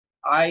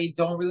I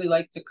don't really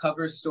like to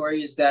cover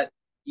stories that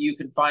you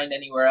can find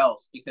anywhere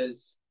else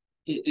because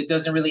it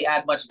doesn't really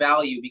add much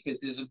value because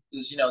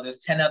there's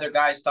 10 other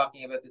guys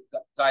talking about the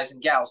guys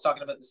and gals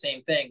talking about the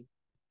same thing.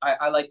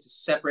 I like to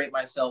separate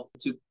myself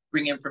to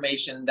bring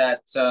information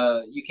that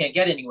you can't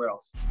get anywhere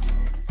else.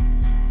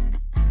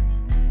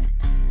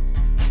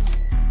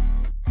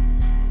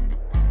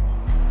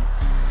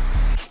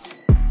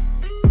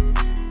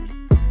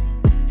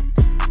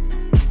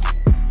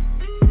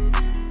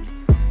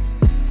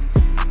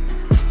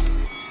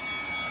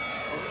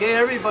 Okay,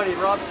 everybody,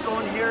 Rob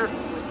Stone here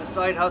with the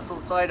Side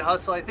Hustle Side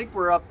Hustle. I think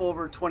we're up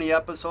over 20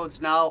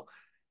 episodes now,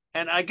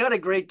 and I got a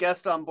great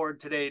guest on board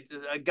today.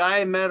 A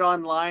guy I met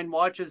online,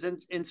 watches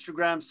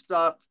Instagram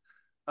stuff,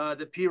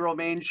 the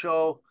Promaine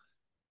Show,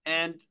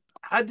 and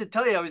I had to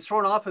tell you, I was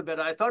thrown off a bit.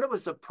 I thought it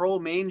was the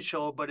Promaine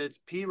Show, but it's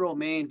P.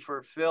 Romaine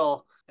for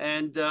Phil,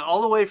 and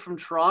all the way from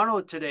Toronto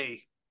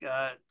today,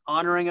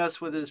 honoring us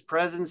with his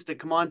presence to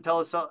come on, tell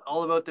us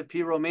all about the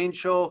P. Romaine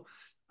Show.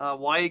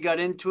 Why he got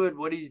into it,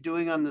 what he's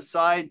doing on the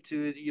side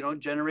to,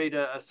 generate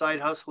a side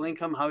hustle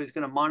income, how he's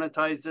going to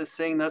monetize this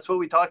thing. That's what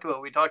we talk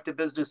about. We talk to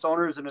business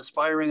owners and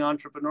aspiring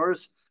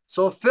entrepreneurs.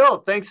 So Phil,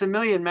 thanks a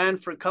million, man,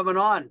 for coming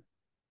on.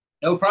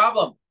 No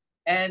problem.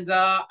 And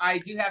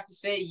I do have to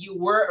say you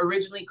were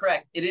originally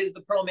correct. It is the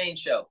Promaine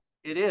Show.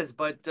 It is,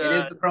 but it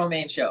is the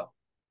Promaine Show.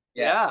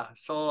 Yeah.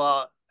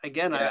 So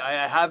again, yeah.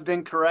 I have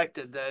been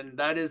corrected, and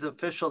that is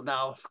official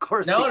now, of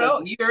course.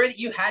 No, you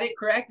had it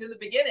correct in the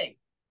beginning.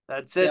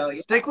 That's so, it.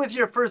 Yeah. Stick with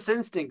your first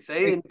instincts, eh?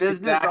 In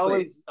business,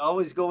 exactly.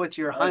 always go with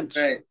your hunch. That's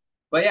right.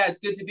 But yeah, it's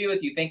good to be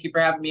with you. Thank you for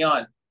having me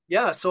on.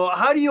 Yeah. So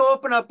how do you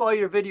open up all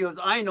your videos?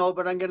 I know,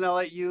 but I'm gonna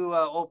let you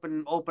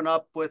open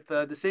up with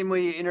the same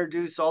way you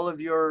introduce all of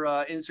your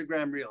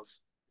Instagram reels.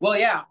 Well,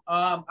 yeah.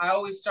 I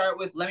always start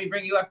with let me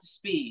bring you up to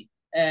speed,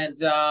 and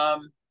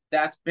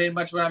that's pretty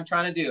much what I'm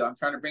trying to do. I'm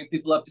trying to bring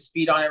people up to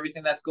speed on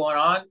everything that's going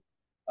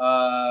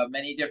on,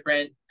 many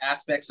different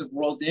aspects of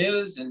world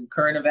news and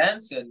current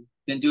events, and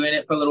been doing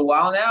it for a little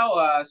while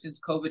now, since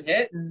COVID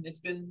hit, and it's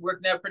been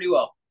working out pretty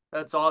well.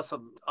 That's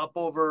awesome. Up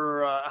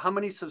over how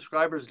many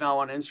subscribers now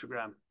on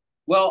Instagram?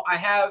 Well, I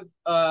have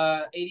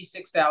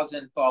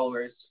 86,000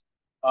 followers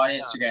on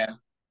Instagram.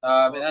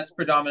 And that's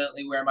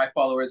predominantly where my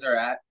followers are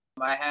at.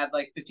 I had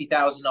like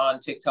 50,000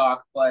 on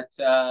TikTok, but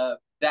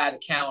that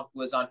account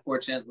was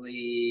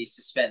unfortunately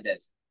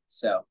suspended.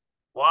 So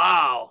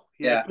wow.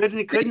 Yeah. Couldn't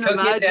they took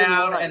it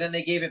down why. And then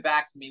they gave it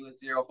back to me with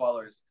 0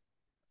 followers.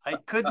 I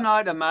could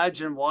not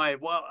imagine why.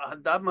 Well,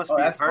 that must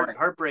be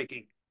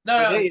heartbreaking.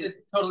 No,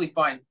 it's totally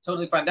fine.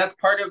 Totally fine. That's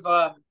part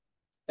of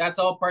that's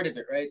all part of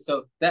it, right?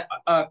 So that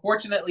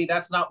fortunately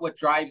that's not what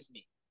drives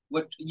me.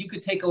 What you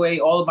could take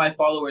away all of my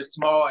followers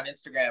tomorrow on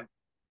Instagram.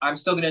 I'm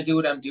still gonna do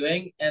what I'm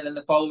doing, and then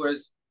the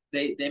followers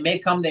they may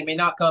come, they may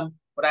not come,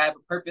 but I have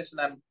a purpose and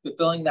I'm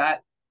fulfilling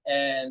that,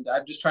 and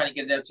I'm just trying to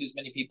get it out to as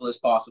many people as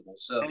possible.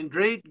 So and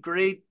great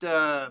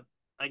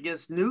I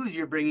guess news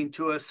you're bringing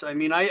to us. I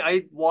mean,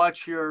 I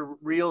watch your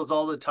reels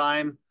all the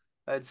time.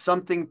 It's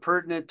something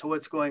pertinent to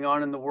what's going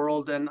on in the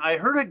world. And I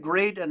heard a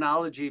great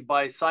analogy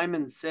by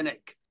Simon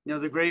Sinek,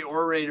 the great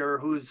orator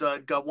who's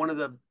got one of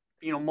the,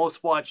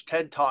 most watched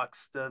TED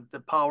Talks,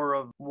 the power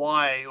of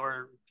why,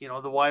 or,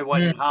 the why,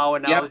 what, and how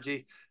analogy.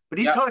 Yep. But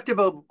he talked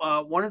about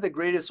one of the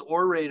greatest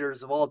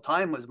orators of all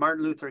time was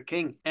Martin Luther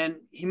King. And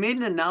he made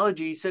an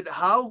analogy. He said,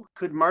 how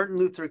could Martin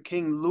Luther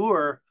King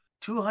lure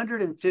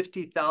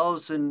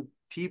 250,000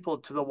 people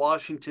to the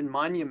Washington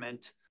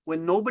Monument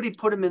when nobody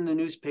put him in the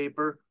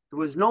newspaper? There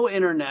was no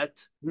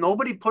internet.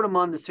 Nobody put him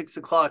on the 6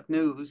 o'clock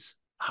news.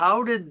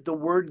 How did the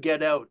word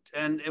get out?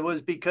 And it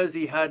was because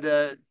he had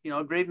a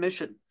great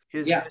mission.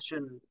 His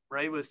mission,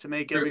 right, was to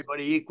make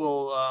everybody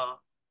equal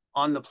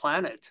on the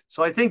planet.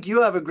 So I think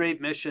you have a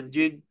great mission.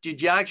 Did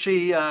you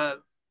actually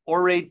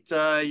orate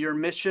your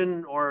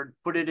mission or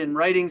put it in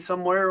writing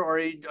somewhere, or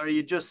are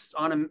you just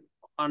on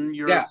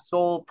your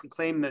sole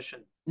proclaimed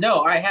mission?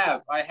 No, I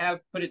have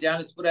put it down.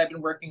 It's what I've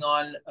been working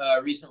on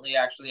recently.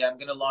 Actually, I'm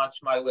going to launch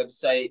my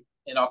website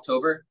in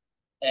October,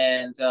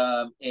 and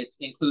it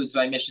includes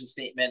my mission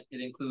statement. It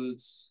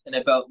includes an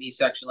about me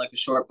section, like a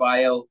short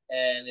bio,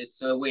 and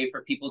it's a way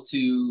for people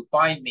to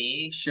find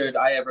me should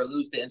I ever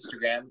lose the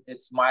Instagram.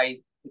 It's my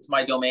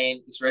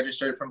domain. It's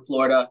registered from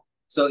Florida,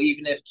 so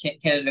even if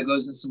Canada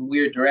goes in some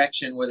weird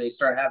direction where they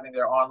start having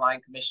their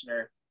online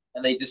commissioner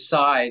and they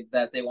decide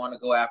that they want to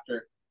go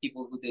after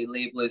people who they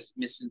label as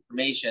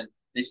misinformation,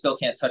 they still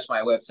can't touch my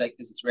website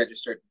because it's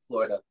registered in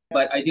Florida.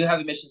 But I do have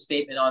a mission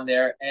statement on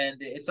there, and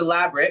it's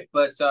elaborate,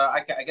 but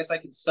I guess I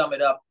can sum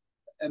it up.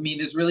 I mean,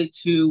 there's really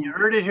two... You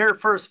heard it here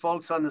first,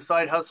 folks, on the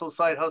Side Hustle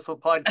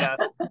Podcast.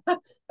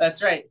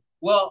 That's right.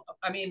 Well,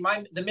 I mean,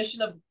 the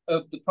mission of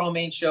the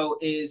Promaine Show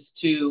is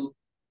to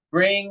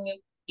bring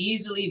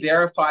easily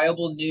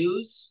verifiable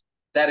news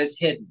that is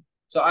hidden.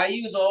 So I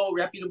use all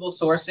reputable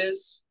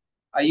sources.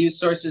 I use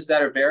sources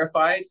that are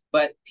verified,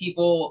 but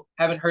people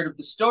haven't heard of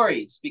the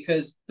stories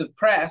because the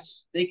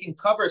press, they can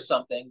cover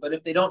something, but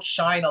if they don't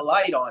shine a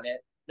light on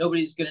it,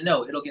 nobody's going to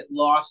know. It'll get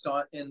lost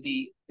in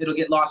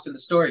the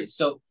stories.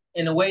 So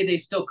in a way they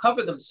still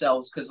cover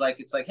themselves because like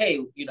it's like, hey,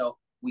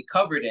 we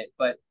covered it,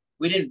 but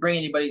we didn't bring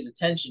anybody's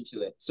attention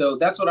to it. So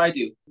that's what I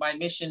do. My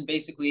mission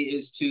basically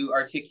is to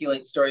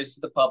articulate stories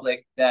to the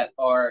public that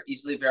are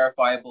easily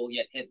verifiable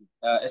yet hidden,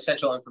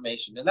 essential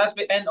information,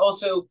 and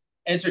also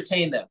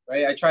entertain them.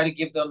 Right? I try to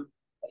give them,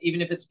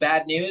 even if it's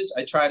bad news,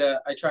 I try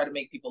to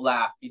make people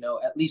laugh,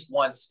 at least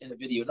once in a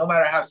video, no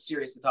matter how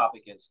serious the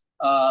topic is.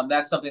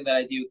 That's something that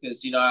I do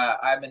because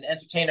I'm an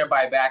entertainer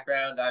by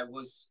background. I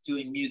was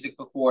doing music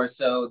before,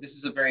 so this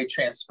is a very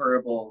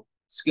transferable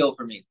skill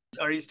for me.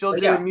 Are you still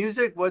But doing yeah.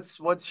 music? What's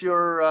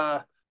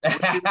your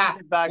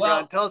music background?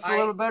 Well, Tell us a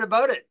little bit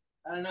about it.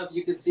 I don't know if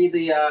you can see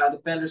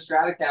the Fender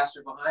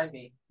Stratocaster behind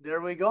me,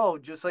 There we go.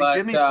 Just like but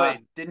Jimmy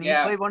played. Didn't he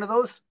yeah, play one of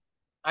those?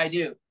 I Oh,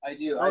 do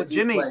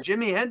play.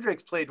 Jimi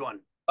Hendrix played one.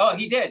 Oh,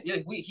 he did. Yeah,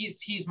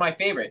 he's my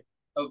favorite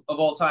of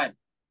all time.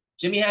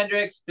 Jimi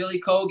Hendrix, Billy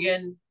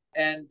Corgan,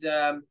 and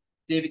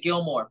David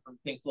Gilmour from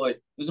Pink Floyd.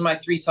 Those are my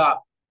three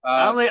top.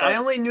 I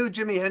only knew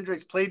Jimi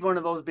Hendrix played one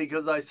of those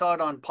because I saw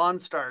it on Pawn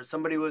Stars.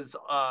 Somebody was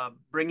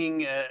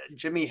bringing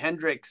Jimi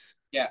Hendrix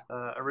Yeah,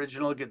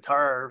 original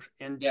guitar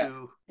yeah,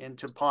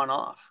 into Pawn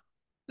Off.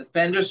 the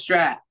Fender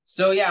Strat.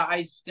 So yeah,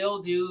 I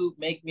still do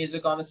make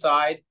music on the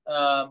side.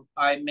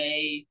 I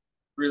may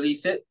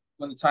release it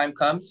when the time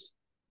comes,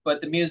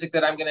 but the music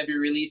that I'm going to be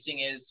releasing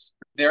is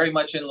very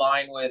much in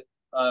line with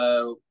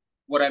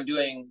what I'm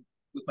doing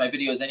with my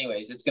videos.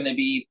 Anyways, it's going to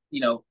be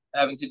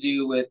having to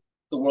do with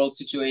the world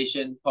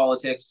situation,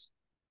 politics.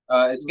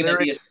 It's going to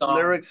be a song.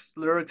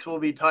 Lyrics will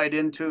be tied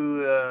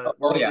into Oh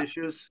world yeah,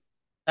 issues.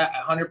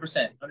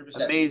 100%,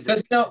 100%. Amazing.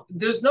 Because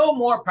there's no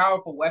more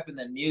powerful weapon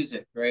than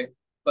music, right?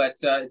 But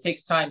it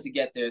takes time to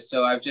get there.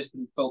 So I've just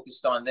been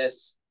focused on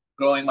this,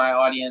 growing my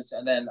audience,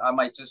 and then I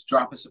might just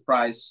drop a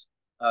surprise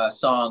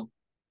song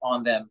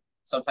on them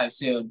sometime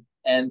soon.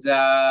 And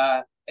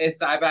I've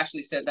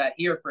actually said that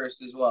here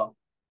first as well.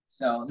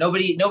 So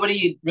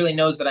nobody really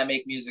knows that I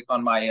make music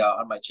on my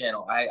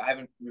channel. I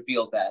haven't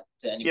revealed that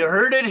to You anybody.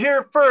 heard it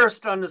here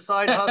first on the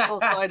Side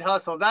Hustle, Side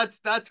Hustle. That's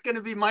going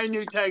to be my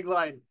new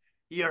tagline.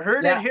 You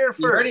heard it Yeah, here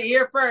you heard it first.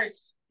 here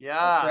first.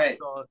 That's Yeah. right.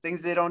 So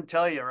things they don't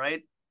tell you,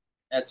 right?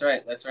 That's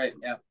right. That's right.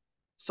 Yeah.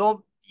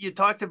 So you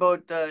talked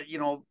about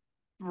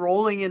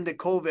rolling into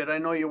COVID. I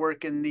know you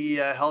work in the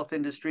health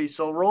industry,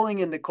 so rolling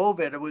into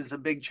COVID, it was a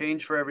big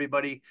change for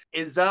everybody.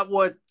 Is that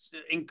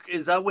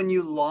when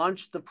you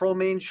launched the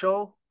Promaine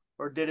Show,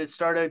 or did it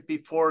start out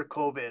before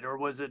COVID, or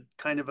was it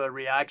kind of a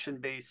reaction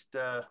based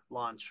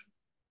launch?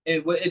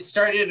 It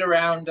started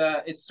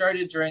it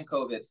started during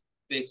COVID,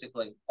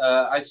 basically.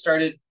 I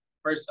started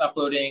first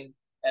uploading,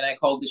 and I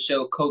called the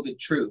show COVID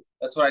Truth.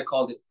 That's what I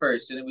called it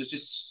first, and it was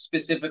just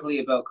specifically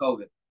about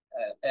COVID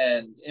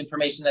and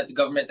information that the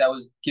government that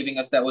was giving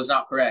us that was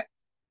not correct.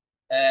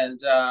 And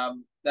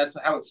that's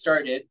how it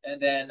started.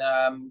 And then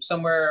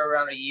somewhere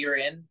around a year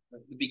in,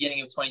 the beginning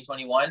of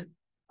 2021,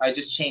 I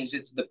just changed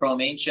it to the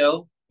Promaine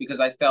Show because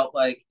I felt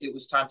like it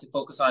was time to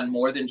focus on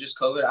more than just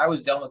COVID. I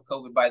was done with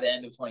COVID by the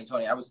end of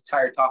 2020. I was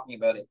tired talking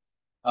about it.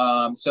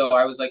 So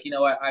I was like, you know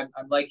what, I'm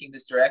liking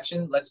this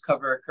direction. Let's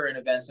cover current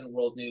events and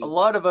world A news.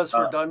 lot of us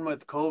were done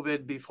with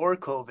COVID before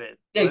COVID.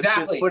 Let's just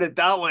Exactly. put it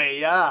that way.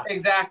 Yeah.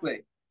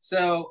 Exactly.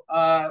 So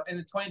in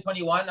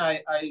 2021,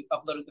 I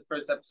uploaded the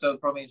first episode,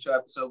 Promaine Show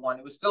episode 1.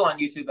 It was still on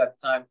YouTube at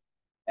the time.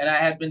 And I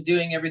had been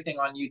doing everything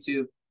on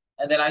YouTube.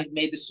 And then I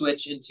made the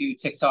switch into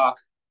TikTok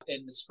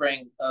in the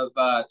spring of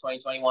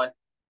 2021.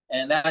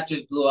 And that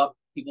just blew up.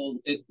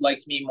 It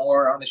liked me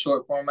more on the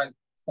short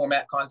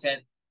format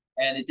content.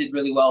 And it did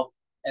really well.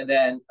 And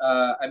then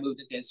I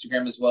moved into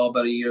Instagram as well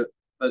about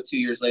 2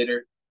 years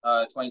later,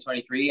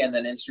 2023. And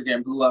then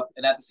Instagram blew up.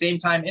 And at the same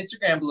time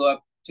Instagram blew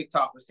up,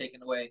 TikTok was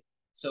taken away.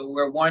 So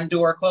where one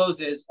door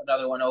closes,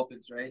 another one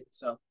opens, right?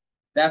 So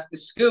that's the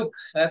scoop.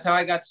 That's how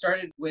I got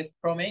started with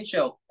Promaine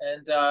Show.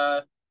 And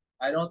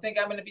I don't think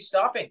I'm going to be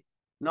stopping.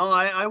 No,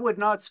 I would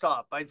not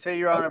stop. I'd say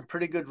you're on a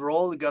pretty good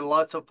roll. You got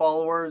lots of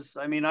followers.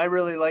 I mean, I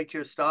really like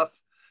your stuff.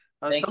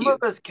 Thank Some you.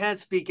 of us can't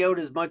speak out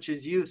as much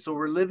as you, so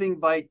we're living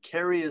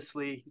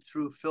vicariously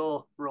through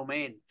Phil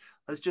Romaine.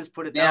 Let's just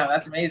put it that way. Yeah,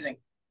 that's amazing.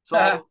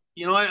 So,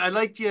 I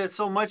liked you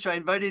so much. I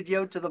invited you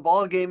out to the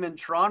ball game in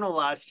Toronto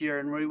last year,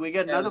 and we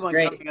got another one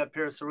coming up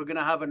here. So we're going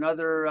to have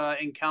another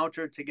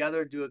encounter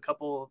together, do a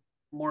couple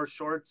more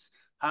shorts,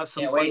 have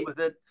some fun with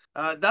it.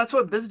 That's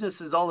what business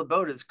is all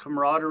about, is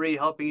camaraderie,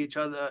 helping each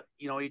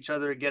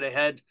other get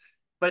ahead.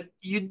 But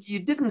you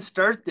didn't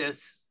start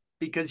this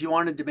because you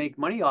wanted to make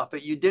money off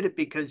it. You did it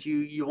because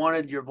you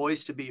wanted your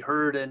voice to be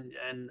heard, and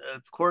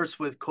of course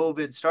with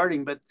COVID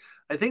starting. But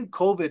I think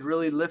COVID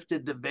really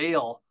lifted the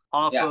veil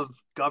off of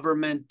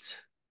government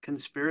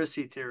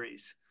conspiracy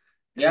theories.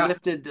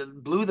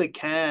 It blew the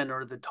can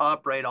or the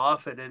top right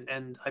off it.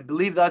 And I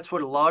believe that's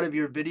what a lot of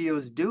your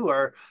videos do,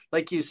 are,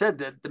 like you said,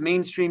 that the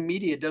mainstream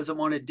media doesn't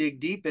want to dig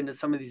deep into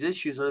some of these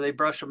issues, or they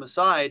brush them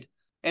aside.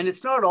 And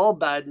it's not all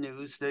bad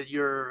news that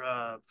you're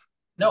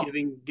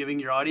giving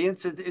your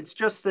audience. It's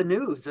just the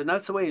news, and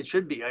that's the way it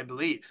should be, I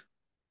believe.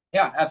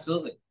 Yeah,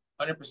 absolutely.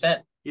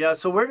 100%. Yeah.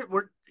 So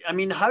I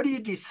mean, how do you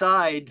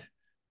decide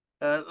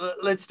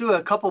Let's do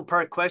a couple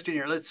part question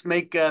here. Let's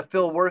make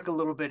Phil work a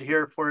little bit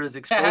here for his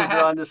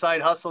exposure on the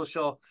Side Hustle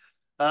Show.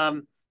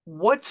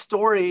 What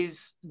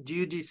stories do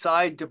you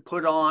decide to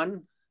put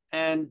on?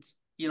 And,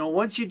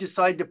 once you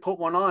decide to put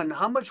one on,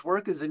 how much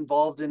work is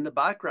involved in the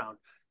background?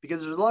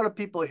 Because there's a lot of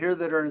people here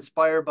that are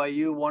inspired by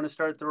you, want to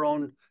start their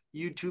own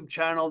YouTube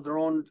channel, their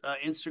own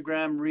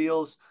Instagram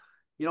reels.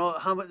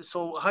 How much?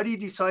 So how do you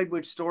decide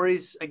which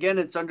stories? Again,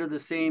 it's under the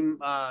same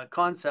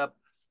concept,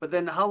 but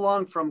then how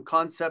long from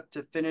concept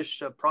to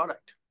finished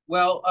product?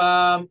 Well,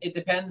 it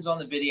depends on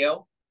the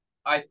video.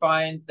 I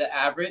find the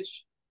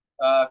average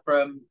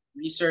from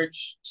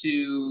research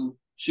to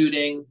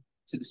shooting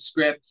to the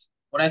script.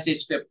 When I say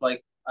script,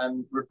 like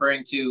I'm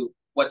referring to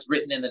what's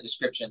written in the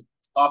description.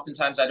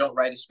 Oftentimes I don't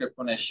write a script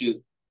when I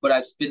shoot, but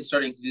I've been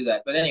starting to do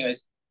that. But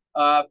anyways,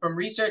 from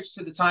research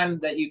to the time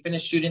that you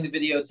finish shooting the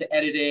video to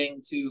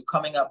editing to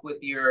coming up with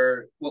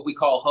your what we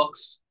call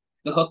hooks.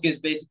 The hook is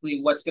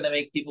basically what's going to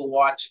make people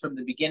watch from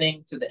the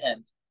beginning to the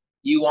end.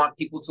 You want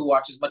people to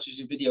watch as much of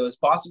your video as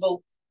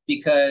possible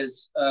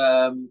because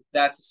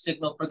that's a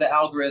signal for the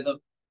algorithm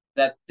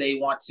that they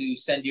want to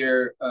send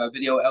your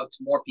video out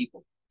to more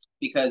people.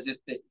 Because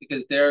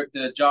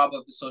the job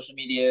of the social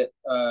media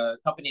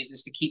companies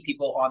is to keep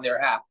people on their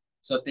app.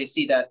 So if they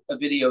see that a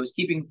video is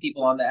keeping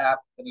people on the app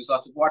and there's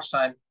lots of watch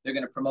time, they're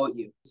going to promote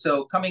you.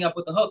 So coming up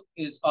with a hook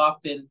is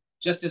often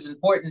just as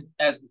important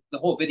as the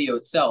whole video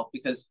itself,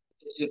 because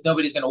if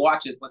nobody's going to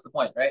watch it, what's the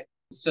point, right?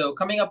 So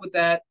coming up with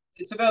that,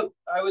 it's about,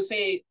 I would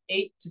say,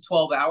 8 to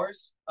 12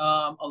 hours.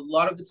 A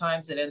lot of the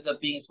times it ends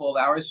up being 12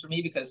 hours for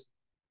me because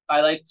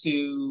I like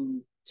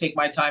to take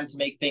my time to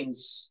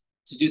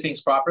do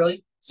things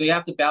properly. So you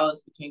have to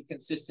balance between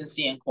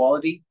consistency and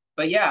quality.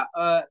 But yeah,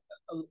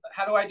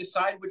 how do I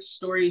decide which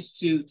stories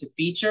to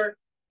feature?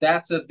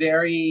 That's a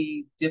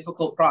very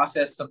difficult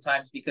process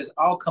sometimes because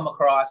I'll come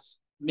across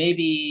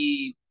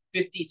maybe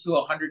 50 to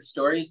 100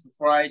 stories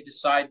before I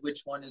decide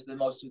which one is the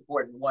most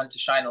important one to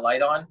shine a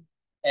light on.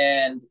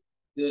 And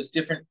there's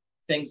different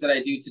things that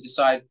I do to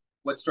decide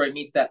what story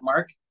meets that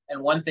mark.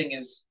 And one thing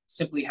is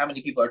simply how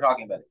many people are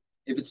talking about it.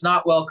 If it's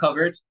not well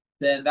covered,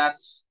 then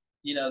that's,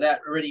 that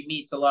already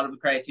meets a lot of the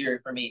criteria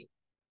for me.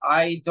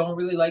 I don't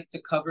really like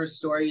to cover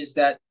stories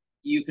that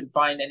you can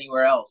find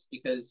anywhere else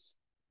because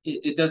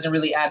it doesn't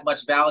really add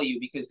much value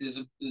because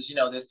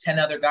there's 10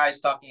 other guys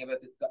talking about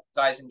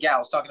guys and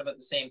gals talking about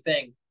the same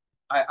thing.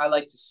 I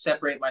like to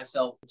separate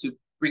myself to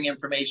bring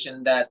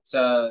information that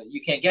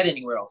you can't get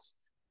anywhere else.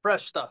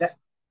 Fresh stuff.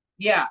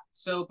 Yeah.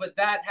 So, but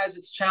that has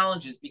its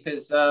challenges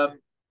because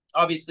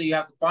obviously you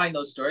have to find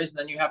those stories and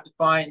then you have to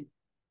find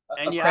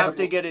and you have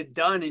to get it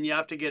done and you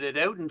have to get it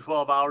out in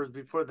 12 hours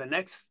before the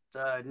next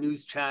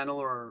news channel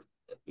or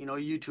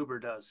YouTuber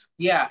does.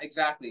 Yeah,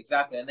 exactly.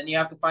 And then you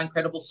have to find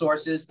credible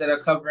sources that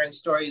are covering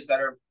stories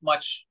that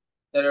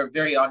are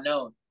very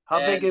unknown. How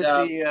big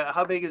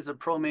is the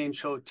Promaine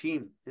Show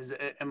team?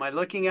 Am I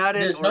looking at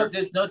it?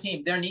 There's no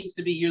team. There needs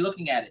to be. You're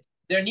looking at it.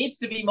 There needs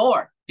to be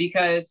more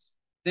because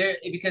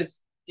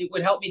it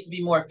would help me to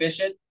be more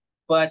efficient.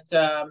 But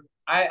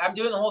I'm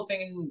doing the whole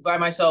thing by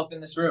myself in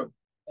this room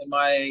in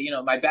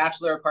my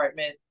bachelor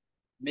apartment,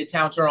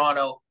 Midtown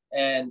Toronto,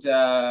 and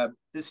the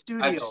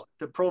studio,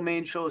 the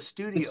Promaine Show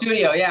studio. The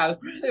studio, yeah,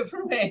 the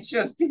Promaine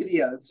Show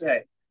studio. That's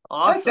right.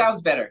 Awesome. That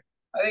sounds better.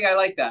 I think I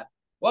like that.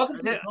 Welcome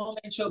to the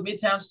Promaine Show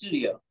Midtown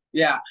Studio.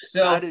 Yeah,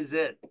 so that is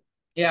it.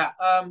 Yeah,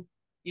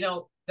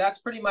 that's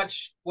pretty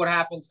much what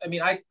happens. I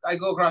mean, I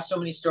go across so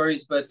many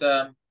stories, but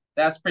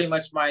that's pretty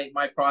much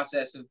my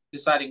process of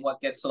deciding what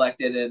gets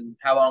selected and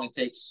how long it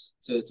takes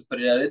to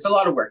put it out. It's a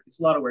lot of work.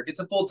 It's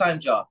a full-time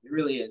job. It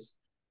really is.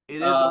 It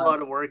is a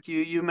lot of work.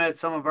 You met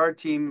some of our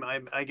team,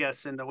 I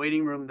guess, in the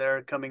waiting room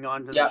there coming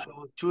on to the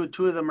show.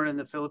 Two of them are in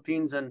the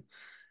Philippines, and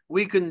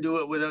we couldn't do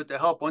it without the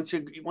help. Once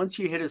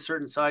you hit a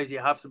certain size, you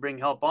have to bring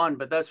help on.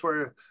 But that's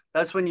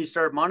when you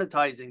start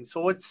monetizing.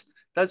 So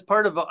that's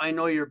part of, I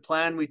know, your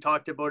plan. We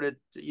talked about it,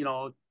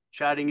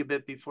 chatting a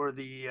bit before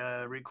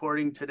the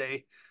recording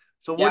today.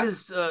 So what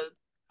is,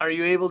 are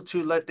you able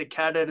to let the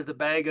cat out of the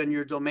bag on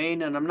your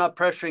domain? And I'm not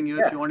pressuring you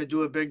if you want to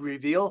do a big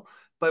reveal,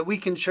 but we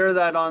can share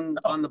that on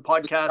the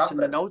podcast in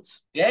the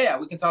notes. Yeah,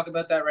 we can talk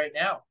about that right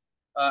now.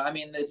 I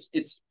mean,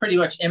 it's pretty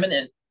much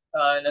imminent.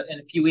 In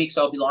a few weeks,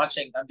 I'll be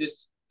launching. I'm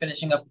just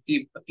finishing up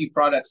a few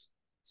products.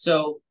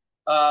 So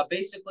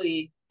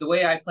basically, the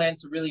way I plan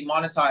to really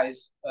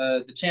monetize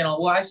the channel,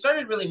 well, I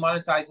started really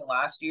monetizing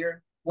last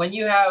year. When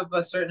you have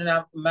a certain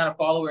amount of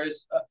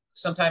followers,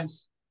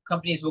 sometimes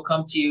companies will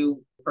come to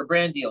you for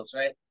brand deals,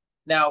 right?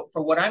 Now,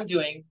 for what I'm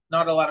doing,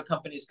 not a lot of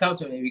companies come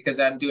to me because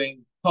I'm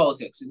doing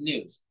politics and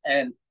news.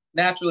 And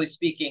naturally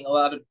speaking, a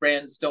lot of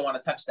brands don't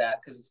want to touch that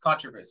because it's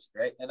controversy,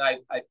 right? And I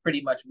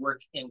pretty much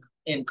work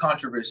in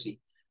controversy.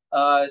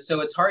 So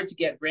it's hard to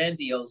get brand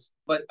deals,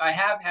 but I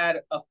have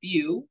had a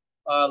few.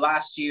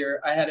 Last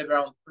year, I had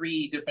around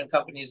 3 different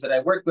companies that I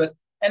worked with,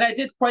 and I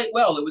did quite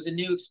well. It was a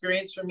new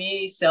experience for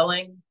me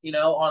selling,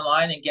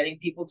 online and getting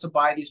people to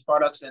buy these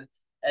products and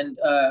and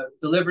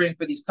delivering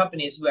for these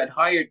companies who had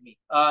hired me.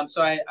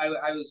 So I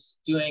was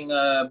doing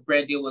a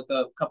brand deal with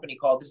a company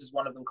called, this is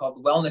one of them, called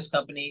the Wellness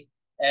Company.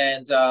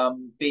 And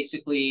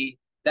basically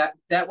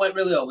that went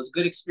really well. It was a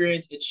good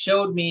experience. It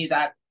showed me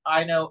that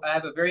I know I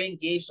have a very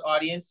engaged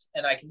audience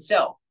and I can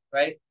sell,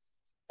 right?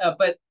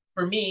 But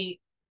for me,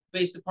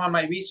 based upon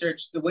my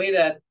research, the way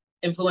that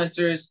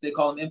influencers, they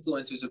call them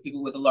influencers, or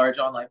people with a large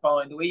online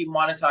following, the way you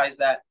monetize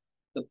that,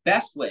 the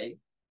best way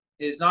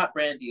is not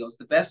brand deals.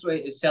 The best way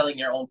is selling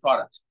your own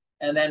product.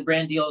 And then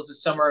brand deals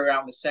is somewhere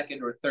around the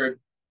second or third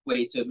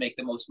way to make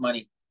the most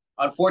money.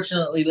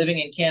 Unfortunately, living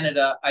in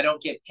Canada, I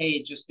don't get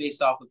paid just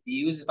based off of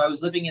views. If I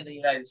was living in the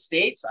United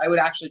States, I would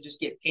actually just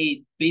get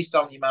paid based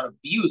on the amount of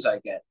views I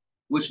get,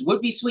 which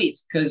would be sweet.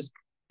 Because,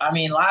 I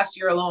mean, last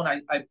year alone,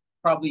 I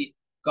probably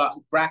got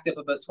racked up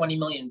about 20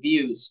 million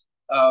views,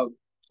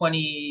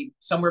 20,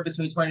 somewhere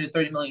between 20 to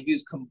 30 million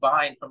views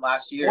combined from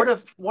last year.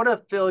 What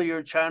if Phil,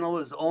 your channel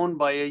is owned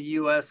by a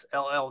US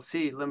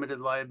LLC, limited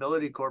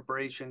liability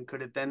corporation?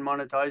 Could it then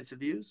monetize the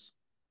views?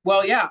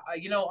 Well, yeah,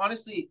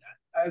 honestly,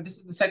 this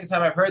is the second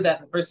time I've heard that.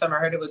 And the first time I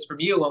heard it was from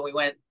you when we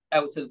went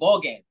out to the ball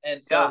game.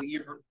 And so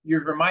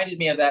you've reminded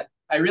me of that.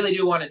 I really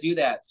do want to do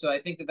that. So I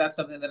think that that's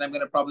something that I'm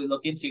going to probably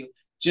look into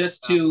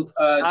just to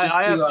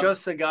I have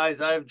just the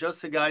guys. I have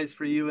just the guys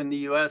for you in the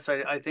US.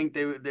 I think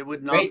they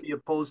would not great. be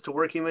opposed to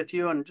working with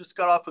you, and just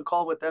got off a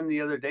call with them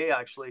the other day,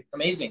 actually.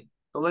 Amazing.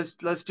 So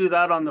let's do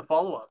that on the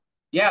follow-up.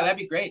 Yeah, that'd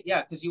be great.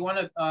 Yeah, because you want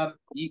to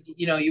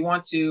you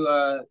want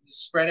to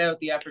spread out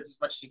the efforts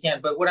as much as you can.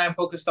 But what I'm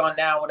focused on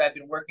now, what I've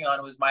been working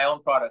on, was my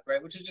own product,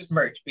 right? Which is just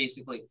merch,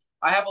 basically.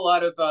 I have a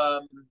lot of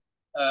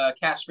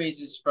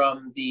catchphrases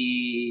from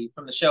the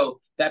show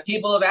that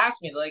people have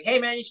asked me. They're like, "Hey,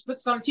 man, you should put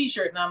this on a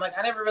T-shirt," and I'm like,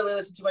 I never really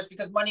listened too much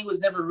because money was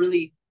never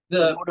really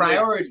the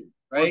priority,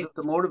 right? Was it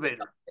the motivator?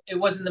 It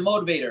wasn't the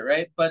motivator,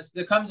 right? But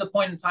there comes a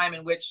point in time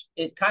in which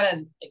it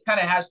kind of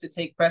has to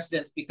take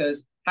precedence,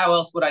 because how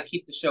else would I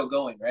keep the show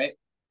going, right?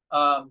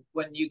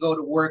 When you go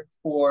to work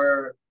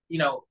for,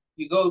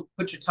 you go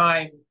put your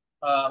time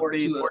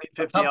 40,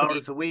 50 company,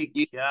 hours a week.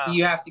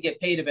 You have to get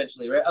paid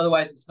eventually, right?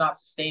 Otherwise, it's not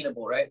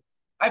sustainable, right?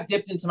 I've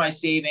dipped into my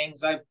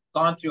savings. I've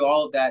gone through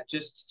all of that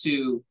just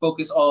to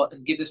focus all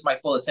and give this my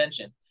full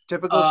attention.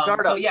 Typical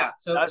startup. So yeah,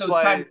 so it's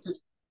time to.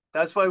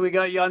 That's why we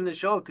got you on the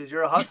show, because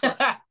you're a hustler.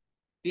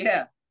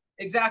 Yeah,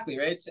 exactly,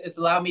 right. It's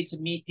allowed me to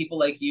meet people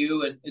like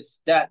you, and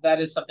it's that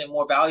is something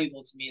more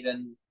valuable to me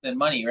than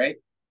money, right?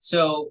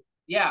 So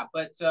yeah,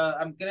 but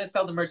I'm gonna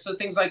sell the merch. So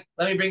things like,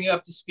 let me bring you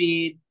up to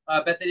speed.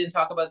 Bet they didn't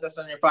talk about this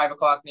on your 5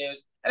 o'clock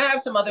news. And I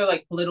have some other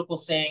like political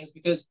sayings,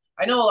 because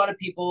I know a lot of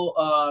people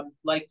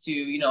like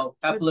to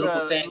have political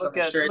sayings on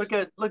their shirts.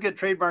 Look at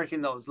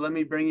trademarking those. Let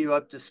me bring you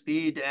up to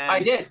speed. And I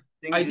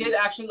did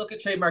actually look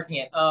at trademarking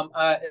it.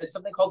 It's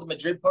something called the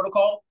Madrid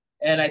Protocol.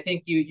 And I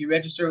think you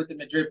register with the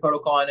Madrid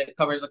Protocol, and it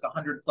covers like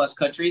 100+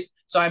 countries.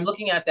 So I'm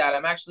looking at that.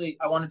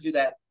 I want to do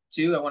that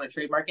too. I want to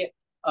trademark it.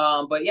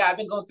 But yeah, I've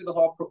been going through the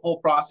whole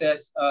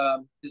process,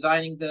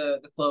 designing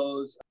the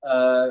clothes,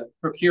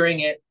 procuring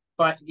it,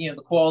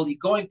 the quality,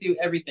 going through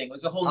everything. It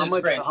was a whole new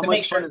experience. How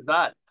much fun is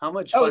that? How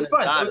much fun it's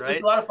fun. That, it was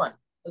a lot of fun.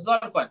 It was a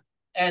lot of fun.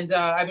 And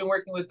I've been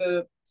working with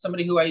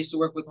somebody who I used to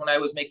work with when I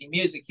was making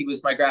music. He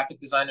was my graphic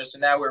designer. So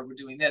now we're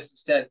doing this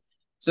instead.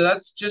 So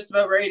that's just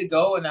about ready to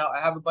go. And now I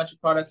have a bunch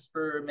of products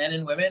for men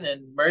and women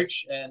and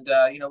merch. And,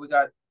 we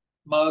got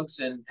mugs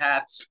and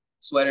hats,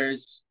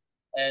 sweaters,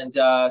 and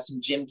some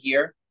gym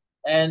gear.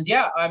 And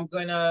yeah, I'm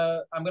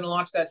gonna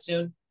launch that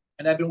soon.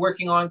 And I've been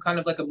working on kind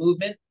of like a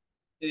movement.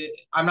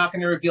 I'm not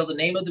going to reveal the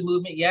name of the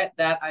movement yet.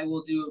 That I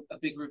will do a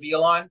big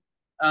reveal on.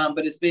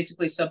 But it's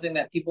basically something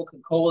that people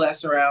can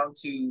coalesce around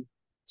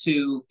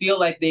to feel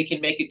like they can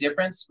make a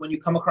difference. When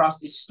you come across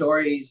these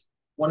stories,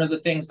 one of the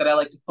things that I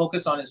like to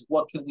focus on is,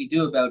 what can we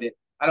do about it?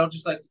 I don't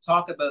just like to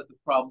talk about the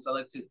problems. I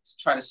like to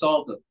try to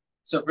solve them.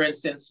 So for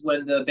instance,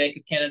 when the Bank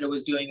of Canada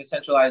was doing a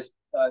centralized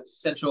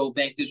central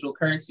bank digital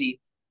currency,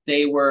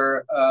 they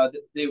were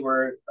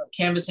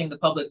canvassing the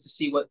public to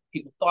see what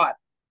people thought.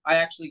 I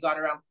actually got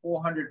around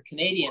 400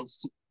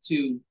 Canadians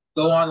to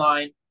go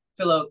online,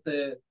 fill out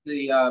the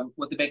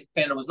what the Bank of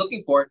Canada was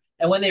looking for,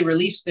 and when they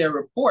released their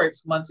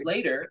reports months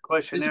later,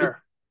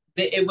 questionnaire,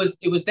 it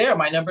was there.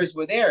 My numbers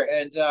were there,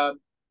 and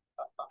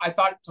I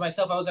thought to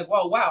myself, I was like,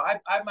 well, wow,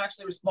 I'm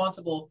actually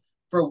responsible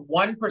for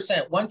 1%,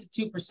 1%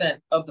 to 2%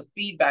 of the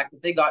feedback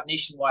that they got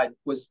nationwide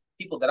was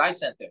people that I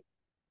sent there,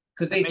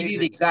 because they give you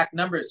the exact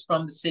numbers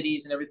from the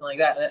cities and everything like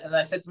that. And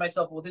I said to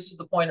myself, well, this is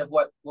the point of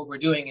what we're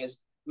doing,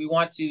 is we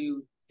want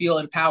to feel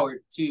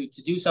empowered to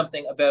do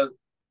something about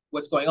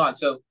what's going on.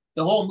 So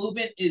the whole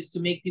movement is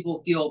to make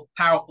people feel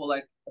powerful,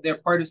 like they're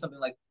part of something.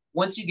 Like,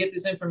 once you get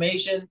this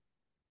information,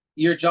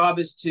 your job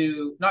is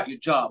to, not your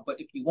job, but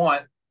if you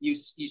want, you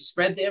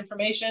spread the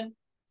information.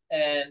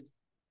 And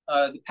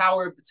the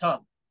power of the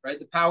tongue, right?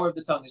 The power of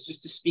the tongue is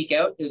just to speak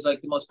out, is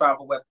like the most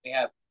powerful weapon we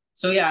have.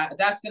 So yeah,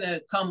 that's going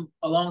to come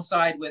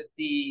alongside with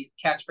the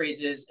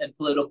catchphrases and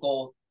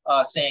political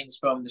sayings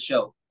from the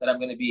show that I'm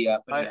going to be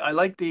putting out. I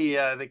like the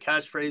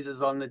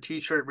catchphrases on the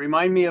T-shirt.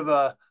 Remind me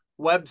of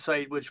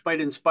website, which might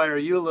inspire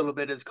you a little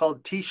bit. It's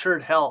called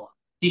T-Shirt Hell.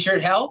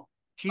 T-shirt hell.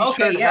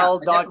 Okay, yeah, I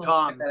definitely want to check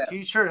T-shirthell.com. that out.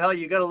 T-shirt hell,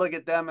 you got to look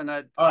at them. And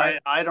All right.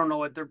 I don't know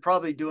what they're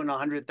probably doing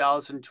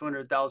 100,000,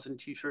 200,000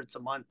 T-shirts a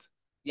month.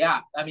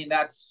 Yeah, I mean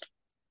But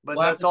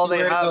we'll have that's to all see they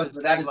where it have goes, is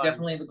but that is taglines.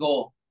 definitely the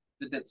goal.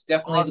 That's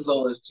definitely the Awesome.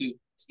 goal, is to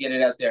get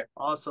it out there.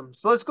 Awesome.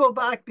 So let's go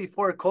back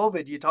before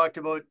COVID. You talked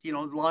about,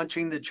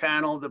 launching the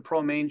channel. The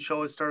Promaine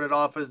Show started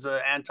off as an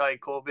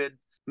anti-COVID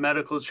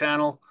medical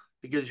channel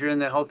because you're in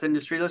the health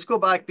industry. Let's go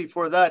back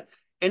before that.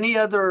 Any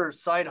other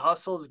side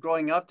hustles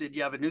growing up? Did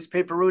you have a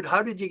newspaper route?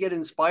 How did you get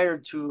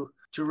inspired to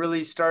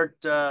really start,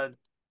 a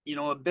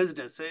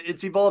business?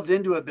 It's evolved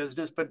into a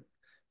business, but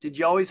did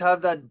you always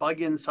have that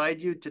bug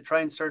inside you to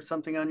try and start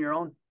something on your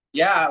own?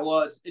 Yeah,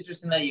 well, it's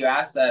interesting that you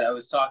asked that. I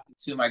was talking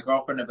to my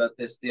girlfriend about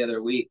this the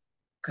other week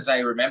because I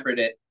remembered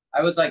it.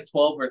 I was like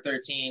 12 or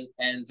 13,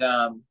 and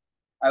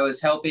I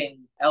was helping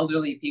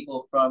elderly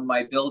people from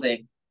my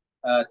building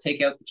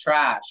take out the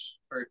trash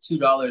for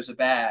 $2 a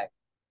bag,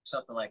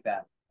 something like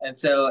that. And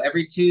so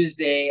every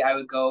Tuesday, I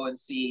would go and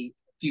see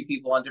a few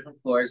people on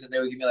different floors, and they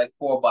would give me like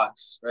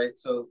 $4, right?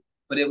 So,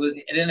 but it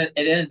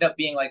ended up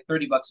being like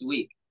 $30 a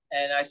week,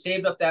 and I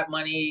saved up that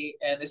money.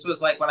 And this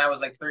was like when I was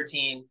like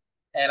 13,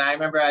 and I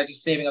remember I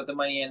just saving up the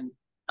money, and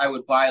I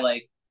would buy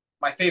like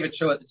my favorite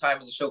show at the time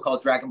was a show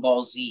called Dragon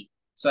Ball Z.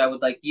 So I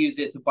would like use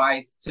it to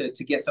buy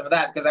to get some of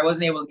that because I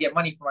wasn't able to get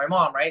money from my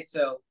mom, right?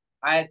 So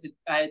I had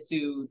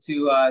to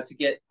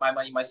get my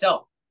money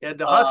myself. You had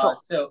to hustle.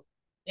 So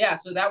yeah,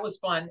 so that was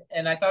fun.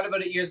 And I thought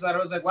about it years later.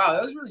 I was like, wow,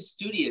 that was really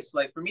studious.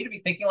 Like for me to be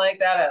thinking like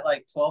that at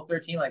like 12,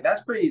 13, like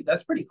that's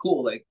pretty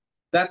cool. Like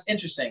that's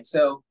interesting.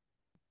 So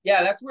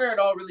yeah, that's where it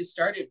all really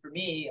started for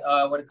me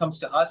when it comes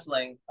to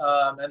hustling.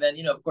 And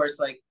then, of course,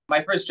 like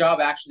my first job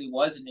actually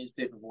was a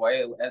newspaper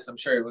boy, as I'm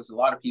sure it was a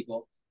lot of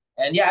people.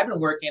 And yeah, I've been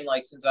working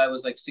like since I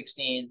was like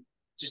 16,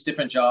 just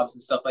different jobs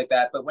and stuff like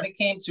that. But when it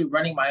came to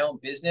running my own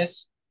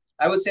business,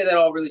 I would say that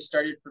all really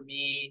started for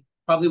me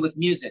probably with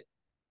music,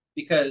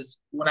 because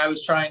when I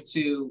was trying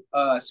to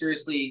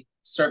seriously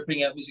start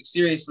putting out music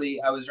seriously,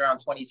 I was around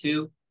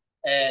 22.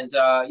 And,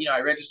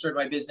 I registered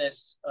my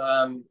business.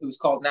 It was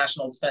called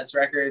National Defense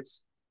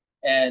Records.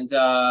 And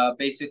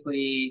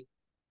basically,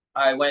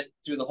 I went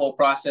through the whole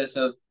process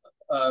of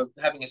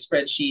having a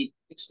spreadsheet,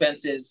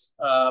 expenses.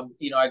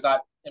 I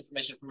got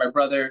information from my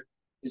brother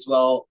as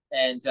well.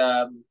 And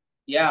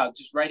yeah,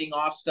 just writing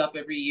off stuff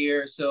every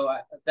year. So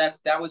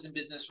that was in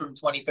business from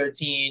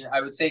 2013. I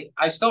would say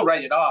I still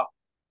write it off,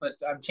 but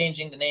I'm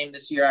changing the name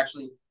this year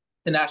actually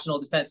to National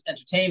Defense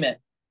Entertainment,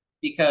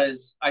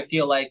 because I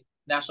feel like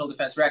National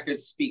Defense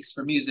Records speaks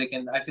for music,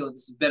 and I feel like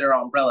this is a better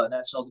umbrella,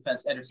 National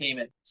Defense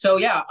Entertainment. So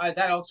yeah,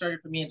 that all started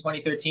for me in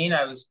 2013.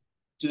 I was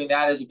doing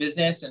that as a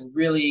business and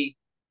really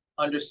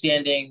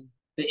understanding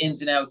the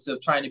ins and outs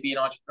of trying to be an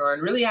entrepreneur,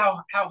 and really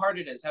how hard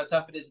it is, how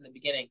tough it is in the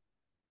beginning.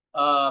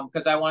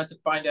 Because I wanted to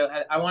find out,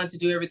 I wanted to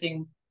do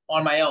everything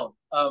on my own.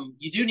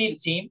 You do need a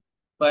team,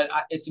 but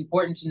it's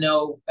important to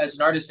know, as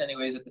an artist,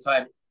 anyways, at the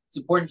time, it's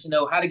important to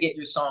know how to get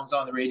your songs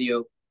on the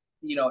radio,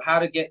 how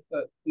to get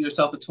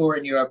yourself a tour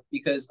in Europe,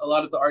 because a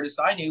lot of the artists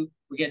I knew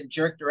were getting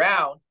jerked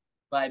around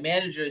by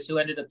managers who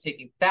ended up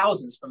taking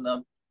thousands from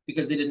them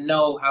because they didn't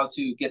know how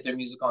to get their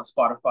music on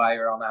Spotify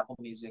or on Apple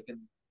Music, and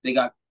they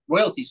got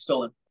royalties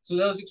stolen. So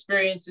those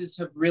experiences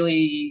have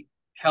really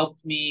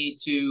helped me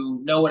to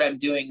know what I'm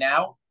doing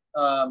now,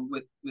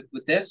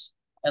 with this.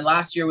 And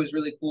last year was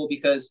really cool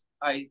because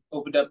I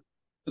opened up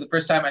for the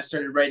first time. I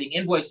started writing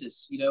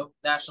invoices.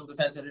 National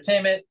Defense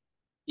Entertainment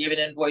gave an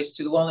invoice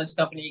to the wellness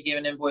company, gave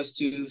an invoice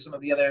to some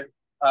of the other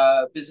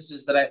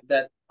businesses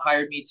that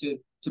hired me to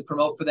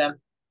promote for them,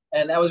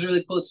 and that was a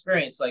really cool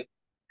experience. Like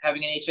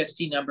having an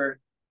HST number,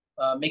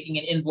 making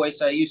an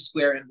invoice. I use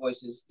Square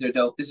invoices; they're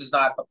dope. This is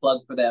not a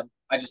plug for them.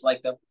 I just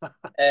like them,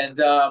 and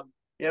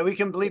Yeah, we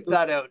can bleep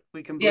that out.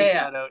 We can bleep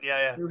yeah, that out.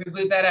 Yeah, yeah. we can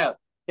bleep that out.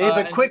 Hey,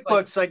 but And just like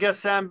QuickBooks, I guess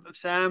Sam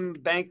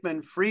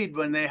Bankman-Fried,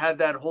 when they had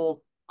that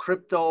whole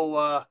crypto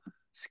yeah,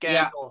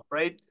 scandal,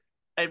 right?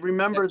 I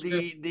remember that's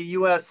true. the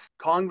U.S.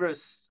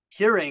 Congress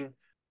hearing.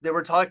 They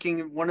were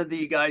talking. One of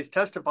the guys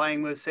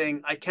testifying was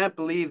saying, "I can't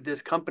believe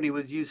this company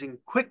was using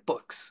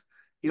QuickBooks.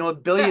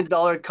 $1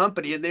 billion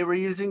company, and they were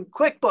using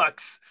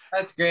QuickBooks."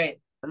 That's great.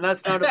 And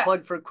that's not a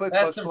plug for That's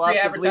QuickBooks. some We'll free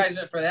have to bleep.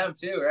 advertisement for them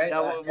too, right?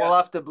 Yeah, Yeah, we'll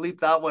have to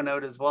bleep that one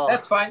out as well.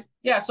 that's fine.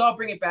 Yeah, so I'll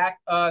bring it back.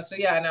 So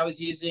yeah, and I was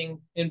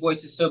using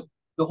invoices. So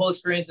the whole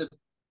experience of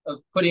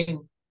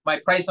putting my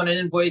price on an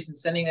invoice and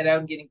sending that out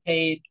and getting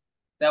paid,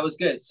 that was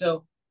good.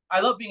 So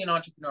I love being an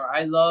entrepreneur.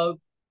 I love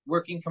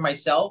working for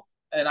myself,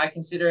 and I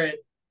consider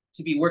it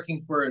to be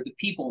working for the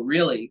people,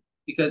 really,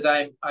 because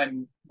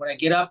I'm when I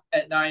get up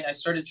at 9, I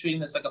started treating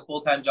this like a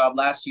full-time job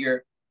last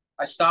year.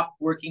 I stopped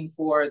working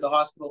for the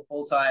hospital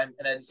full time,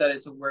 and I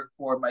decided to work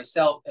for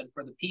myself and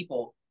for the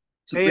people,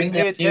 to bring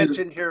them Pay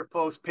attention news. here,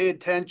 folks. Pay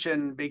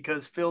attention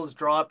because Phil's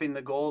dropping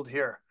the gold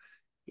here.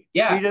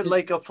 Yeah, Treat it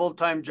like a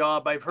full-time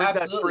job. I've heard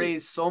that absolutely.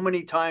 phrase so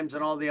many times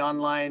in all the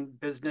online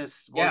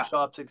business Yeah.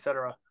 workshops,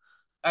 etc.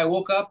 I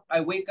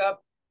wake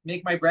up,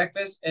 make my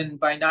breakfast, and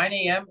by 9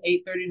 a.m.,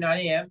 8:30, 9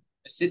 a.m.,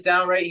 I sit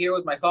down right here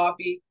with my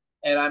coffee,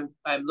 and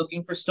I'm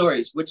looking for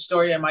stories. Which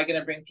story am I going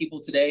to bring people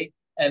today?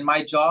 And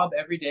my job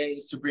every day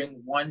is to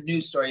bring one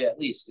news story at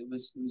least. It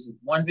was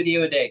one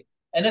video a day,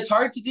 and it's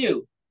hard to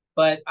do.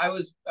 But I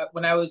was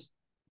when I was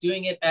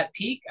doing it at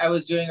peak, I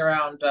was doing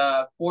around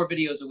 4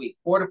 videos a week,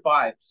 4 to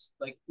 5.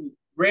 Like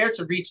rare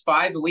to reach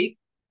 5 a week,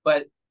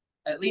 but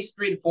at least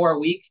 3 to 4 a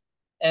week,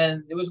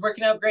 and it was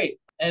working out great,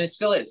 and it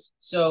still is.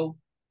 So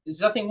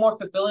there's nothing more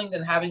fulfilling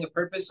than having a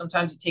purpose.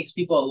 Sometimes it takes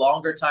people a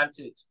longer time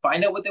to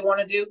find out what they want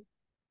to do.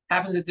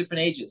 Happens at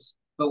different ages,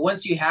 but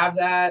once you have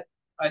that,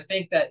 I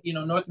think that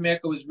North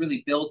America was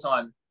really built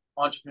on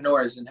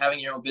entrepreneurs and having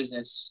your own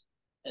business,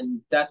 and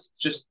that's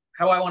just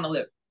how I want to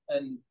live.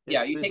 And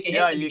yeah, you take a hit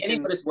yeah, in the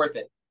beginning, but it's worth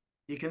it.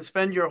 you can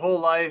spend your whole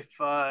life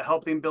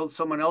helping build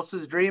someone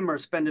else's dream, or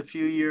spend a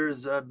few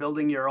years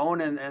building your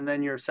own, and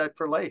then you're set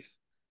for life.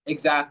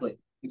 Exactly,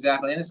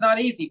 exactly, and it's not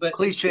easy, but the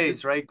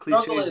Cliches, right?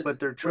 struggle Cliches, but is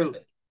they're worth true.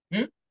 it.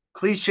 Hmm?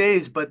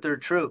 Cliches, but they're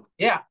true.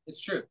 Yeah,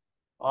 it's true.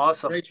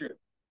 Awesome. Very true.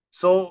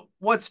 So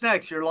what's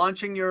next? You're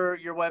launching your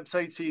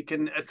website so you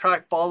can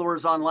attract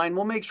followers online.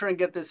 We'll make sure and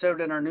get this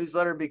out in our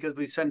newsletter, because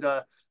we send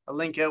a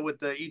link out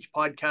with each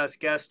podcast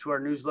guest to our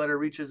newsletter.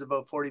 Reaches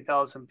about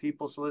 40,000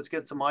 people. So let's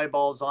get some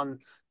eyeballs on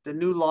the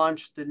new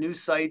launch, the new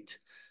site,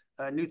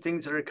 new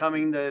things that are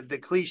coming, the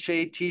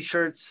cliche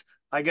t-shirts.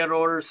 I got to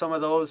order some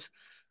of those.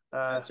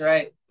 That's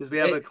right. Because we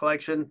have a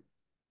collection.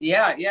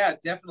 Yeah, yeah,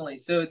 definitely.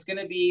 So it's going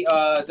to be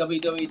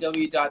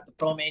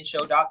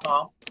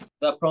www.thepromaineshow.com,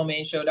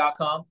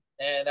 thepromaineshow.com,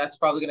 and that's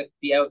probably going to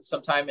be out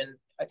sometime in,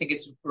 I think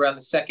it's around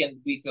the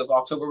second week of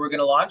October we're going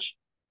to launch.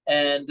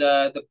 And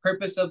the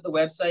purpose of the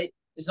website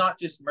is not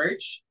just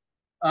merch.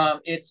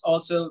 It's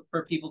also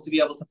for people to be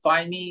able to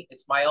find me.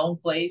 It's my own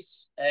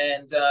place,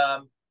 and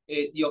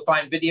you'll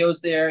find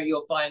videos there.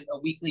 You'll find a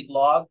weekly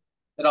blog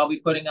that I'll be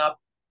putting up,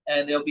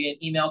 and there'll be an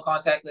email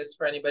contact list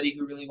for anybody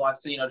who really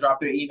wants to, drop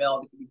their email.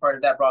 They can be part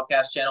of that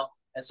broadcast channel,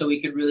 and so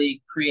we could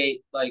really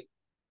create like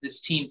this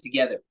team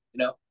together.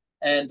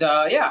 And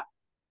yeah,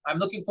 I'm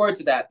looking forward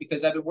to that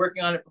because I've been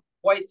working on it for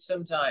quite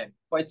some time.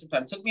 Quite some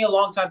time. It took me a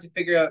long time to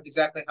figure out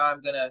exactly how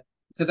I'm gonna,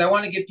 because I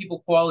want to give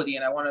people quality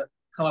and I want to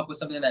come up with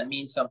something that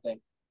means something.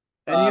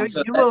 And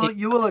So you that's will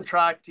you will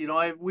attract,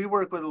 we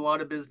work with a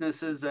lot of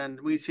businesses, and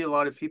we see a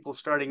lot of people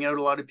starting out,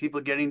 a lot of people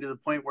getting to the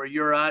point where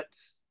you're at.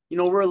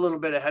 We're a little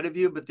bit ahead of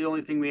you, but the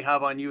only thing we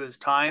have on you is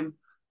time.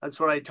 That's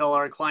what I tell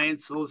our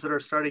clients, those that are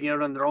starting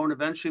out on their own.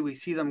 Eventually we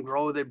see them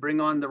grow. They bring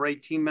on the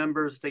right team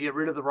members, they get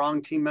rid of the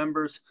wrong team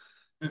members.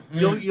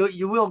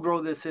 You will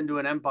grow this into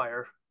an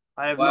empire.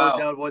 I have no wow.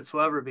 doubt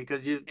whatsoever,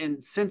 because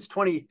since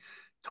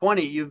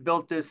 2020, you've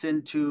built this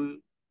into,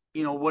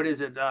 what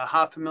is it,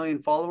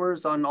 500,000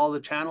 followers on all the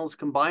channels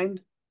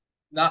combined?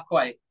 Not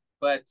quite,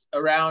 but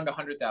around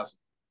 100,000.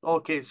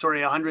 Okay,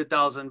 sorry,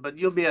 100,000, but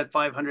you'll be at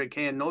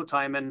 500K in no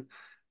time. And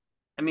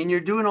I mean,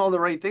 you're doing all the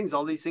right things,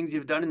 all these things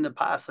you've done in the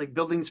past, like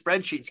building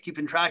spreadsheets,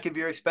 keeping track of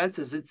your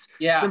expenses. It's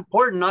Yeah,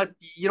 important.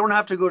 You don't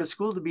have to go to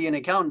school to be an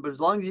accountant, but as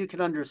long as you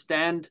can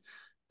understand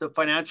the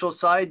financial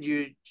side,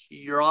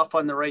 you're off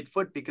on the right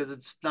foot, because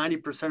it's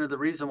 90% of the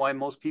reason why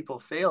most people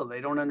fail. They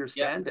don't yeah,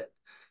 understand it.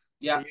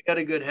 So yeah. you got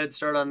a good head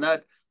start on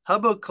that. How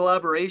about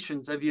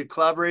collaborations? Have you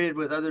collaborated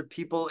with other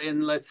people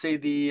in, let's say,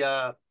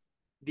 the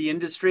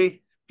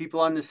industry, people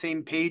on the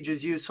same page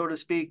as you, so to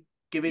speak,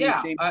 giving the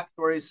Yeah, same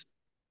stories?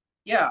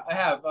 yeah, I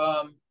have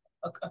a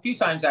few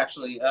times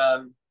actually.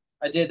 I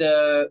did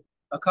a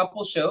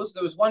couple shows.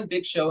 There was one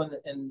big show in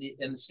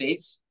the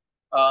States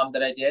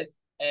that I did,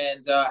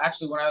 and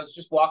actually when I was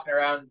just walking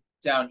around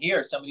down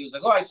here, somebody was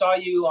like, "Oh, I saw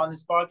you on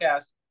this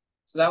podcast."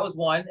 So that was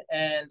one,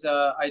 and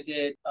I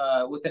did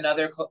with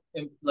another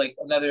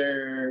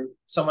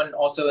someone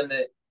also in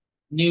the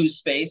news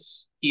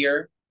space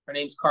here. Her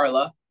name's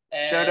Carla,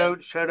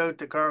 and Shout out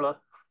to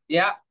Carla.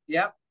 yeah,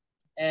 yeah,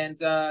 and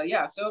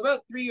yeah, so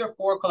about 3 or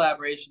 4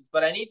 collaborations,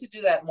 but I need to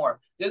do that more.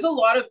 There's a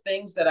lot of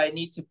things that I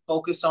need to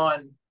focus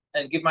on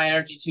and give my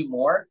energy to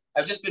more.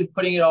 I've just been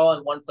putting it all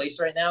in one place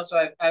right now. So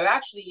I've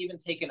actually even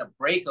taken a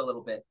break a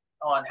little bit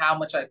on how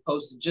much I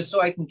posted, just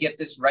so I can get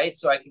this right,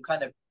 so I can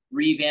kind of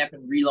revamp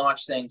and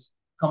relaunch things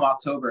come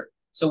October.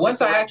 So Get once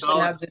the I right actually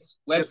have balance. this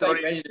Get the website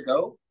right. ready to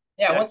go,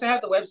 yeah, Yeah. once I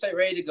have the website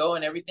ready to go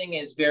and everything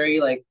is very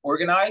like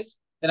organized,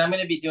 then I'm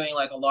going to be doing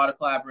like a lot of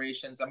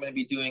collaborations. I'm going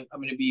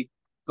to be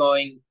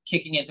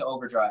kicking into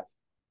overdrive.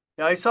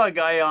 Yeah, I saw a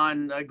guy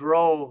on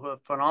Grow,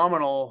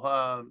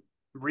 phenomenal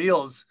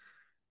reels.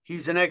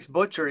 He's an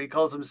ex-butcher. He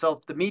calls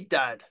himself the Meat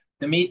Dad.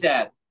 The Meat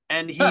Dad.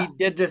 And he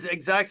did this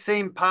exact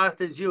same path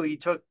as you. He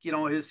took,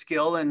 his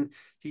skill, and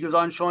he goes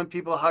on showing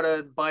people how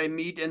to buy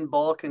meat in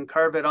bulk and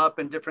carve it up,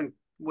 and different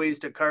ways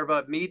to carve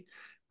up meat.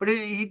 But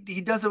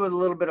he does it with a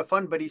little bit of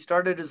fun. But he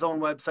started his own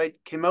website,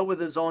 came out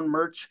with his own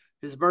merch.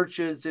 His merch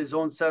is his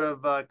own set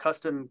of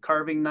custom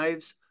carving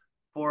knives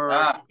for,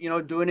 Ah,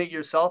 doing it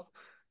yourself.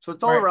 So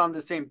it's all right. around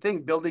the same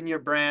thing: building your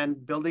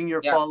brand, building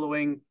your Yeah.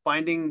 following,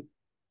 finding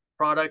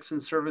products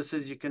and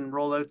services you can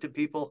roll out to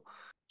people.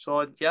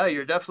 So yeah,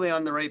 you're definitely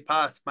on the right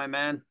path, my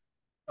man.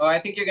 Oh, I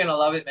think you're gonna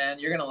love it, man.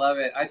 You're gonna love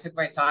it. I took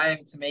my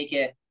time to make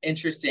it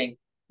interesting.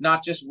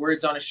 not just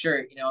words on a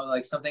shirt,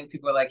 like something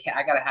people are like, hey,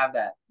 I gotta have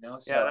that, Yeah,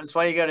 so that's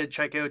why you got to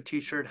check out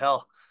T-shirt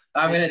Hell.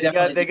 I'm gonna They got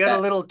definitely they do got a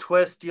that. little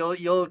twist.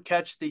 You'll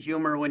catch the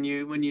humor when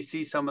you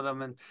see some of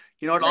them, and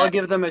you know what? I'll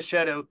give Nice. them a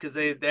shout out because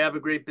they have a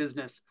great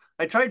business.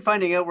 I tried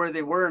finding out where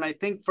they were, and I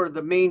think for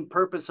the main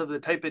purpose of the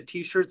type of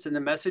T-shirts and the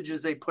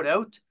messages they put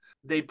out,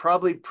 they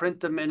probably print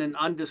them in an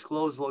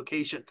undisclosed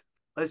location.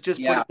 Let's just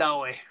put Yeah, it that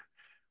way. Let's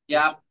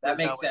yeah, just put that it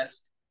that makes way.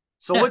 sense.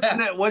 So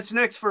what's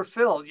next for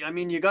Phil? I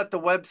mean, you got the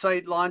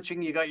website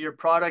launching, you got your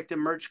product and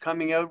merch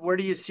coming out. Where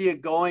do you see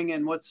it going,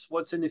 and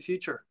what's in the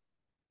future?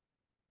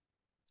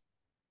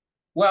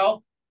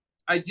 Well,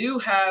 I do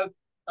have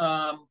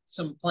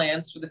some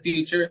plans for the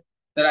future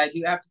that I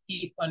do have to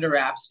keep under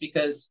wraps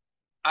because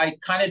I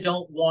kind of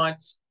don't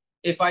want,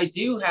 if I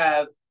do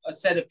have a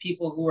set of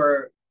people who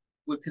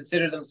would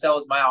consider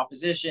themselves my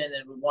opposition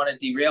and would want to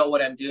derail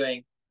what I'm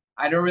doing,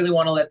 I don't really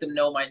want to let them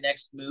know my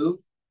next move.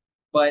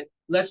 But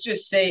let's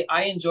just say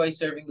I enjoy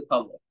serving the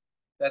public.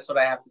 That's what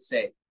I have to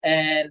say.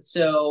 And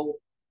so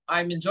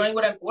I'm enjoying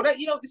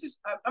this is,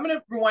 I'm going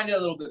to rewind it a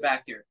little bit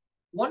back here.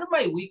 One of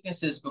my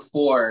weaknesses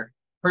before,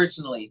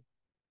 personally,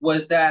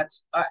 was that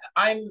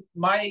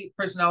my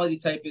personality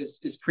type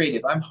is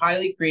creative. I'm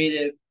highly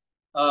creative,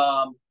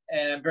 and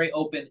I'm very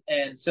open.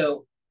 And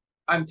so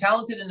I'm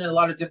talented in a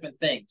lot of different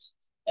things.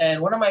 And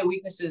one of my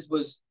weaknesses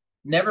was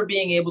never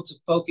being able to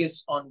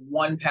focus on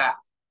one path.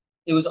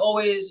 It was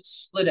always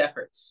split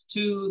efforts,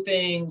 two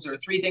things or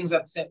three things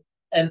at the same,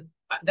 and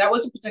that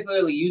wasn't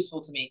particularly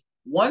useful to me.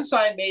 Once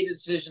I made a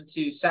decision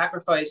to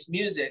sacrifice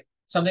music,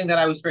 something that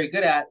I was very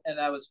good at and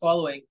I was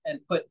following, and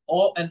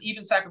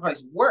even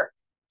sacrifice work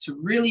to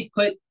really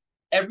put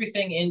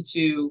everything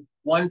into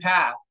one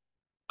path,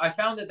 I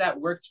found that that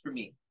worked for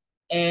me.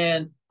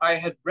 And I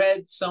had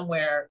read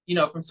somewhere,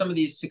 from some of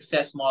these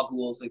success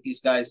moguls, like these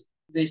guys,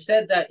 they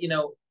said that,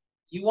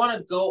 you want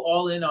to go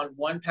all in on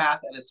one path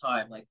at a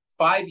time, like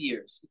 5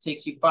 years. It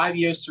takes you 5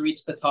 years to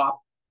reach the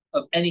top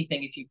of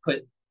anything if you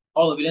put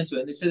all of it into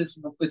it. And they said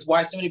it's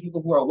why so many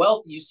people who are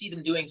wealthy, you see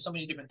them doing so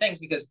many different things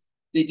because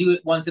they do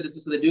it once at a time.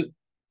 So they do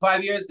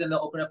 5 years, then they'll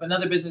open up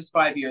another business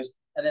 5 years.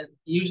 And then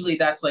usually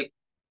that's like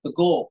the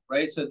goal,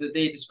 right? So that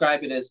they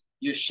describe it as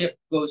your ship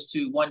goes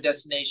to one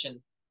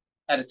destination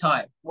at a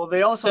time. Well,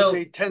 they also So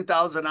say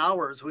 10,000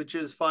 hours, which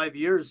is 5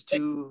 years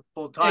to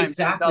full time,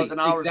 exactly, 10,000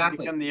 hours to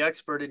exactly, become the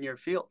expert in your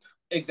field.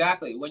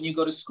 exactly. When you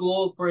go to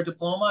school for a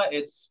diploma,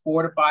 it's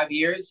 4 to 5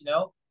 years.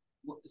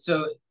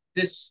 So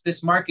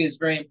this mark is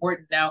very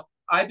important. Now,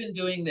 I've been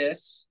doing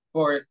this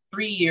for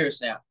 3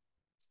 years now.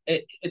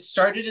 It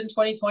started in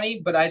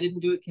 2020, but I didn't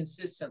do it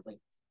consistently.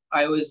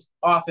 I was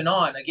off and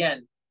on.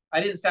 Again, I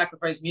didn't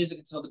sacrifice music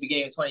until the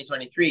beginning of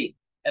 2023,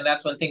 and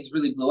that's when things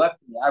really blew up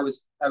for me. I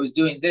was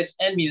doing this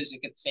and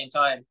music at the same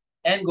time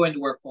and going to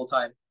work full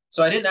time.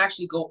 So I didn't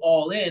actually go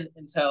all in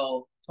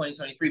until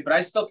 2023, but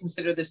I still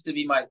consider this to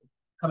be my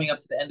coming up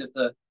to the end of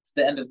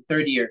the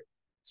third year.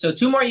 So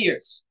 2 more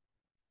years.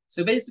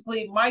 So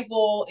basically, my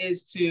goal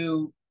is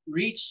to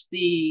reach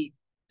the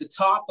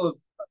top of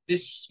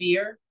this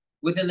sphere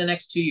within the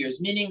next 2 years,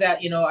 meaning that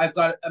I've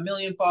got 1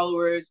 million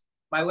followers,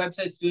 my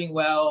website's doing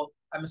well,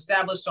 I'm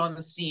established on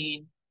the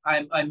scene,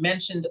 I'm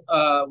mentioned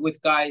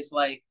with guys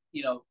like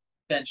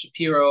Ben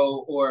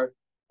Shapiro, or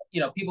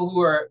people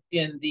who are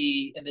in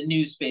the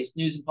news space,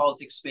 news and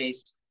politics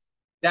space.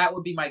 That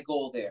would be my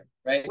goal there,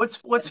 right? What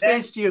And then,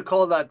 space do you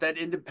call that? That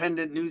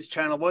independent news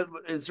channel? What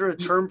is there a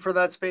term for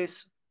that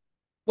space?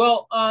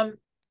 well, I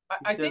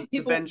The think the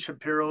Ben people,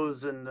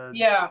 Shapiro's and the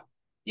yeah,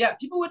 yeah,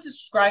 people would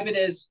describe it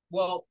as,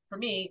 well, for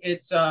me,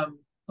 it's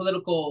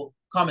political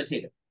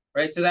commentator,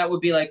 right? So that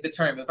would be like the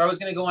term. If I was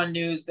going to go on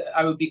news,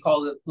 I would be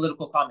called a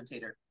political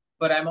commentator.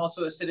 But I'm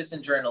also a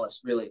citizen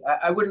journalist, really.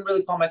 I wouldn't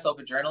really call myself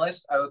a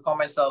journalist. I would call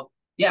myself,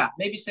 yeah,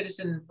 maybe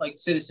citizen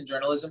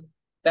journalism.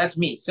 That's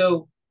me.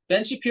 So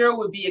Ben Shapiro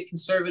would be a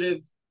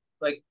conservative,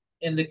 like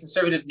in the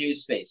conservative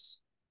news space.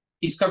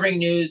 He's covering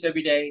news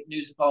every day,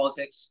 news and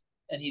politics,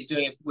 and he's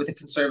doing it with a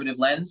conservative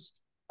lens.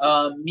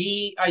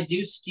 Me, I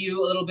do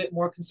skew a little bit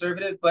more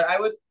conservative, but I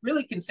would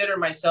really consider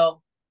myself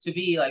to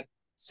be like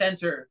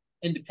center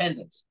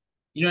independent.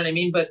 You know what I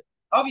mean? But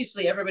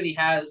obviously, everybody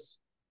has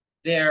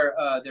their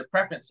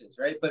preferences,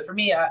 right? But for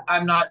me,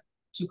 I'm not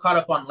too caught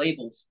up on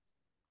labels.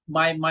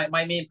 My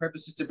main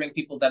purpose is to bring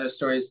people that are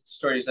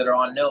stories that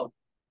are unknown.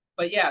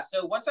 But yeah,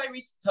 so once I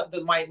reach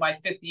my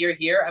fifth year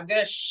here, I'm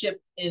gonna shift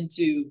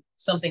into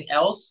something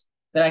else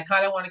that I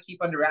kind of want to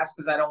keep under wraps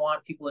because I don't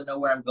want people to know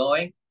where I'm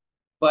going.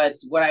 But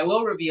what I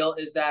will reveal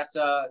is that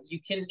you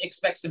can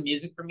expect some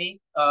music from me,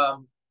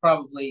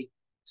 probably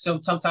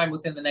sometime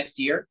within the next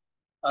year.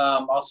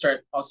 I'll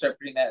start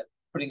putting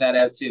that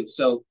out too.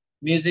 So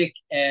music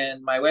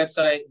and my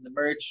website and the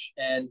merch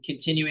and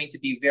continuing to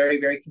be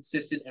very, very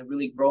consistent and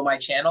really grow my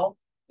channel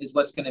is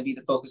what's going to be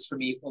the focus for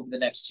me over the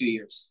next 2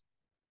 years.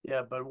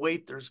 Yeah, but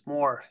wait, there's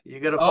more. You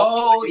gotta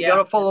follow, Oh you yeah,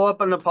 gotta follow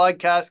up on the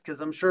podcast because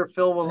I'm sure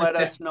Phil will let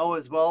that's us know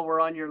as well. We're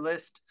on your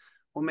list.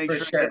 We'll make for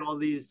sure to get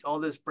sure. all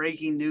this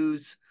breaking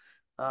news.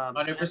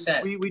 Hundred And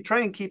percent. we try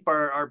and keep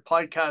our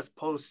podcast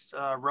posts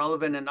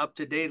relevant and up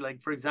to date.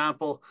 Like for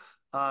example,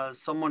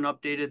 someone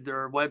updated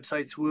their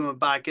website, so we went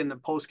back in the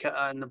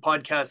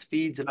podcast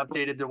feeds and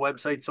updated their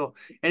website. So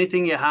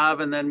anything you have,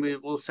 and then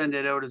we'll send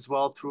it out as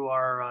well through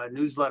our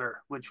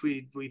newsletter, which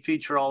we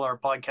feature all our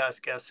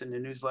podcast guests in the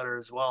newsletter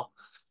as well.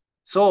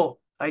 So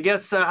I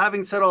guess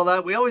having said all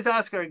that, we always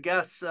ask our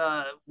guests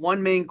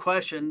one main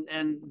question,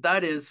 and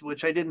that is,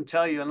 which I didn't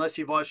tell you unless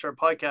you've watched our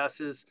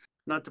podcast, is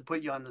not to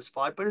put you on the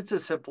spot, but it's a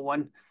simple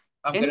one.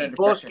 I'm good Any under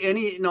book, pressure.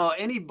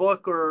 any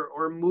book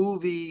or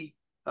movie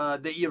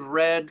that you've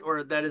read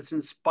or that has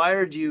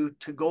inspired you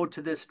to go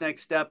to this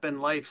next step in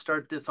life,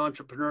 start this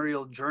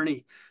entrepreneurial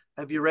journey?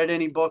 Have you read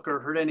any book or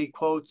heard any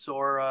quotes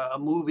or a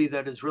movie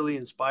that has really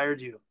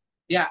inspired you?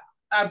 Yeah,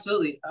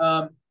 absolutely.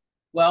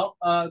 Well,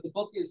 the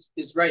book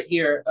is right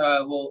here.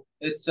 Well,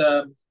 it's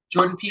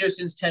Jordan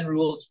Peterson's 10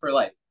 Rules for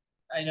Life.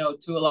 I know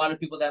to a lot of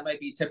people that might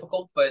be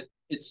typical, but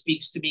it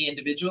speaks to me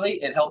individually.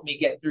 It helped me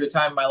get through a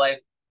time in my life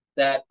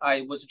that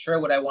I wasn't sure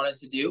what I wanted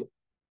to do.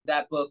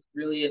 That book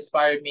really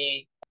inspired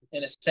me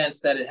in a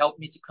sense that it helped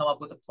me to come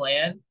up with a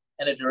plan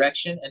and a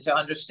direction and to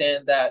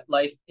understand that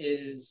life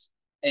is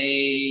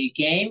a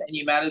game and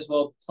you might as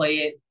well play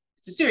it.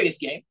 It's a serious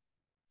game.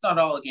 It's not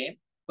all a game,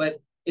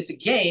 but it's a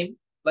game.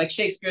 Like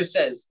Shakespeare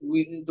says,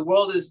 the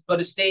world is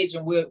but a stage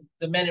and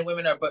the men and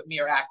women are but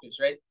mere actors,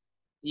 right?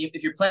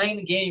 If you're playing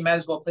the game, you might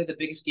as well play the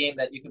biggest game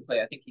that you can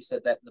play. I think he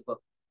said that in the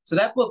book. So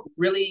that book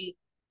really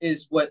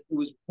is what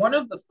was one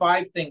of the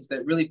 5 things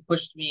that really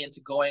pushed me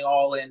into going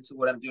all into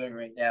what I'm doing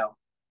right now,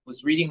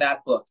 was reading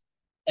that book.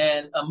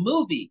 And a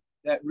movie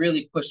that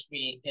really pushed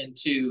me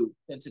into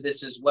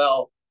this as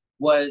well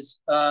was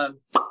The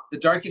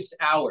Darkest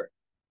Hour,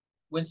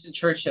 Winston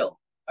Churchill.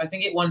 I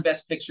think it won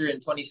Best Picture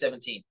in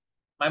 2017.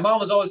 My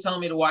mom was always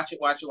telling me to watch it.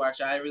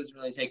 I wasn't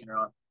really taking her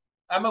on.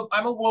 I'm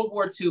a World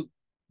War II,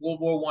 World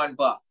War I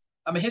buff.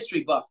 I'm a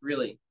history buff,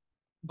 really.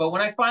 But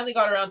when I finally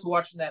got around to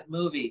watching that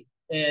movie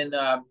in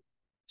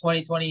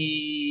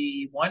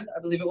 2021, I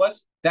believe it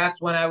was,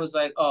 that's when I was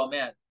like, oh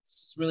man,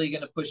 it's really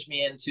going to push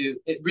me into,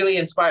 it really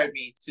inspired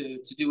me to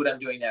do what I'm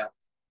doing now.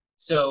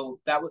 So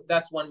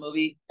that's one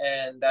movie,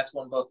 and that's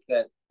one book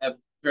that have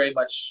very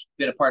much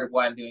been a part of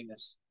why I'm doing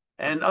this.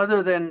 And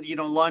other than,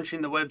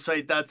 launching the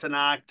website, that's an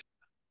act.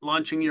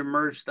 Launching your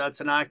merch,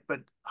 that's an act.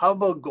 But how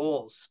about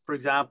goals? For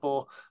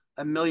example,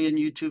 1 million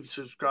YouTube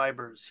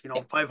subscribers,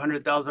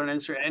 500,000 on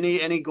Instagram.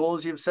 Any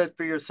goals you've set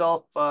for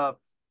yourself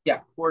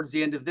towards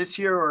the end of this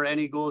year, or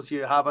any goals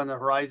you have on the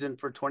horizon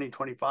for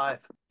 2025?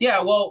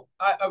 Yeah, well,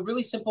 a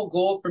really simple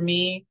goal for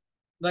me,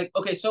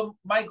 so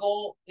my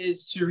goal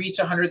is to reach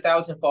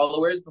 100,000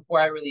 followers before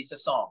I release a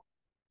song.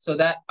 So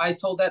that I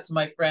told that to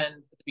my friend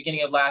at the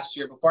beginning of last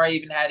year, before I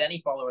even had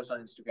any followers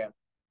on Instagram.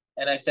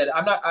 And I said,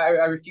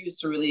 I refuse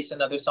to release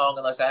another song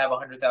unless I have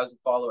 100,000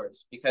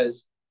 followers,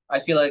 because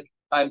I feel like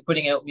I'm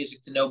putting out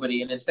music to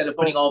nobody. And instead of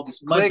putting all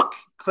this money,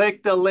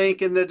 click the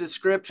link in the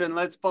description.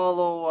 Let's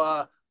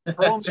follow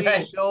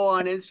Promaine Show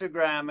on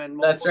Instagram, and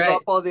we'll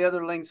drop all the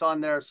other links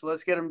on there. So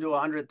let's get them to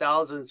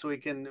 100,000 so we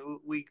can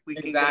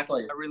get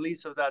a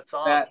release of that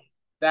song.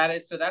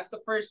 That's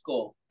the first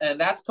goal, and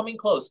that's coming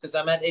close because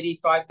I'm at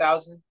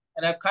 85,000,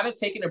 and I've kind of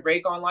taken a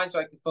break online so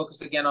I can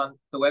focus again on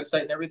the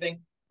website and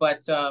everything.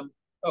 But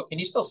can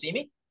you still see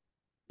me?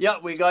 Yeah,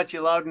 we got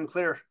you loud and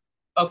clear.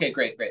 Okay,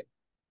 great.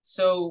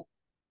 So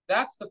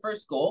that's the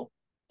first goal,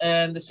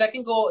 and the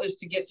second goal is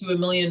to get to 1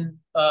 million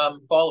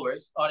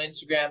followers on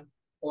Instagram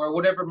or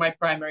whatever my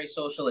primary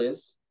social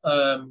is,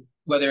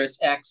 whether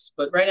it's X,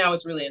 but right now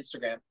it's really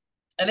Instagram.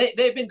 And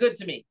they've been good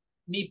to me.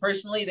 Me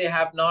personally, they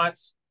have not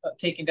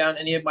taken down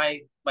any of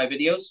my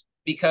videos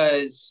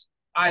because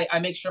I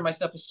make sure my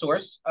stuff is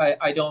sourced.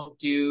 I don't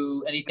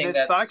do anything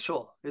that's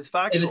factual. It's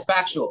factual. And it's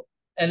factual.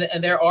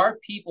 And there are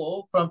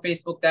people from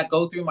Facebook that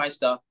go through my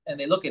stuff and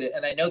they look at it.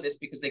 And I know this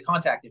because they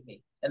contacted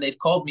me and they've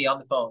called me on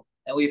the phone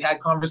and we've had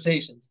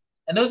conversations.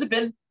 And those have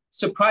been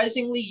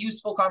surprisingly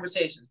useful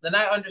conversations. Then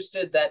I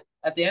understood that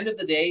at the end of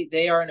the day,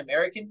 they are an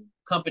American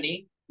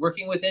company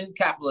working within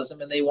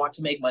capitalism and they want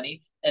to make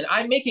money. And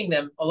I'm making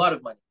them a lot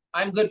of money.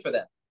 I'm good for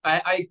them.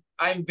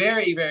 I'm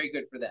very, very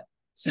good for them.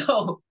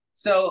 So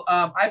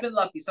I've been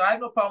lucky. So I have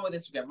no problem with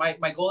Instagram.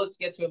 My goal is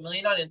to get to 1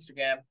 million on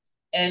Instagram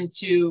and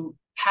to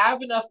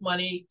have enough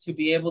money to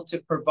be able to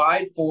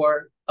provide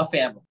for a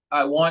family.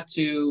 I want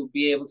to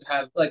be able to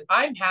have,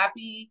 I'm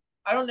happy.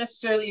 I don't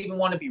necessarily even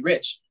want to be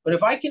rich, but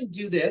if I can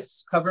do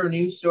this, cover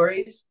news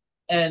stories,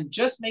 and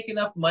just make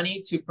enough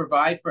money to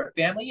provide for a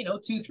family,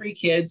 2, 3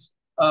 kids,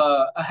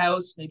 a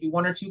house, maybe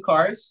 1 or 2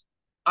 cars,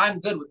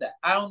 I'm good with that.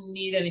 I don't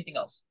need anything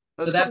else.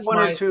 So that's one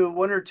or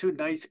two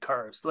nice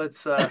cars.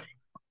 Let's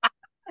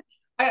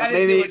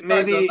maybe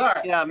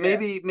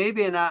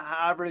an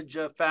average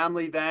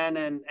family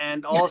van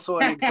and also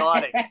an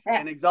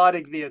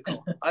exotic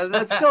vehicle.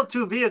 That's still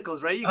 2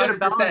 vehicles, right? You got to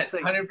balance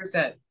things.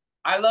 100%.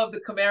 I love the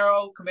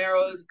Camaro.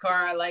 Camaro is a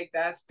car I like.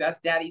 That's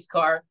Daddy's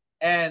car.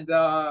 And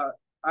I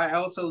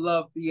also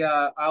love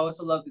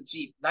the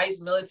Jeep.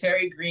 Nice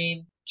military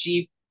green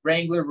Jeep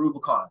Wrangler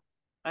Rubicon.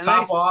 A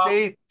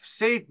nice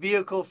safe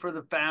vehicle for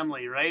the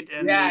family, right?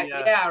 And right.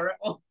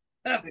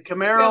 The They feel they can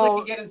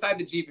Camaro, get inside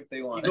the Jeep if they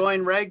you want.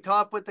 going rag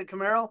top with the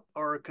Camaro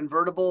or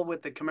convertible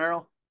with the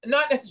Camaro?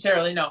 Not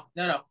necessarily. No,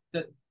 no,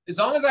 no. As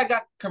long as I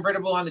got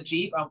convertible on the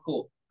Jeep, I'm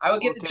cool. I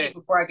would get the Jeep Okay.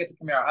 before I get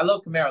the Camaro. I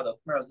love Camaro though.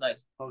 Camaro's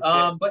nice.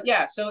 Okay. But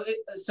yeah, so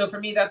for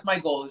me, that's my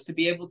goal is to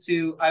be able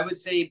to. I would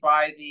say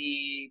by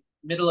the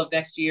middle of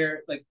next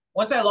year, like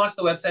once I launch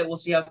the website, we'll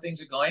see how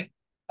things are going.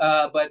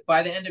 But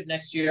by the end of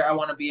next year, I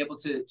want to be able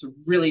to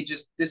really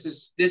just this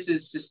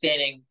is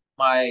sustaining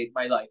my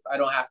life. I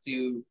don't have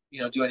to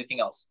do anything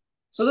else.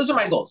 So those are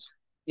my Nice. goals.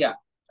 Yeah,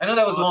 I know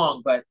that was Awesome.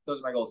 long, but those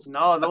are my goals.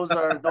 No,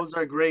 those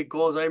are great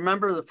goals. I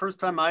remember the first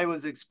time I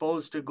was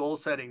exposed to goal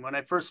setting when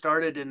I first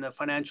started in the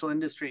financial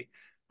industry.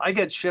 I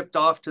get shipped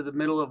off to the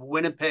middle of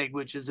Winnipeg,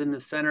 which is in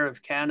the center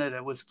of Canada.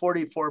 It was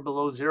 44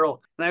 below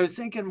zero. And I was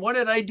thinking, what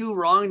did I do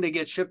wrong to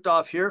get shipped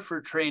off here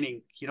for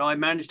training? I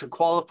managed to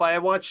qualify. I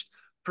watched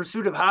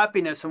Pursuit of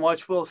Happiness and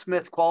watched Will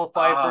Smith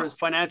qualify for his Ah,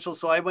 financial.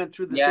 So I went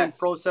through the same yes.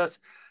 process,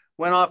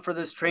 went off for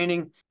this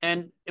training,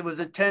 and it was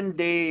a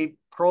 10-day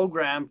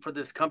program for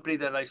this company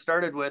that I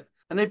started with,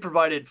 and they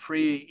provided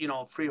free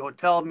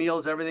hotel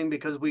meals, everything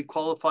because we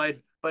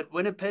qualified. But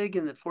Winnipeg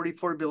and the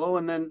 44 below,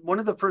 and then one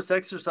of the first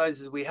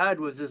exercises we had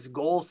was this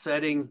goal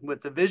setting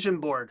with the vision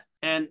board,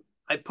 and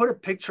I put a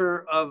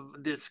picture of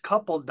this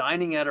couple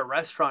dining at a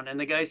restaurant, and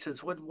the guy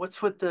says,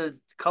 "What's with the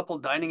couple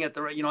dining at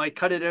the?" I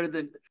cut it out of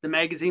the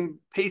magazine,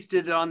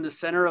 pasted it on the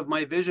center of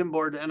my vision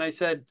board, and I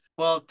said,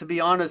 "Well, to be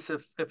honest,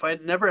 if I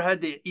never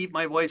had to eat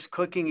my wife's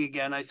cooking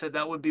again, I said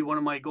that would be one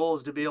of my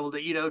goals to be able to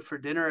eat out for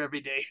dinner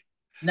every day."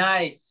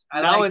 Nice.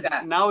 I Now like it's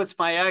that. now it's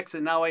my ex,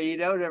 and now I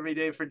eat out every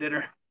day for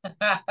dinner.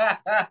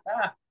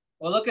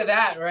 Well, look at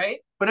that, right?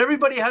 But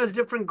everybody has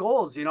different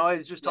goals. I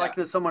was just Yeah.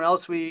 talking to someone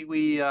else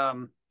we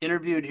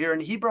interviewed here,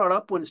 and he brought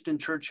up Winston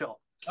Churchill.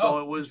 So Oh,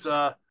 it was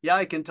interesting. yeah,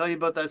 I can tell you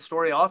about that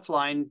story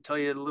offline, tell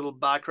you a little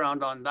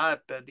background on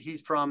that. But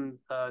he's from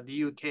the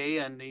UK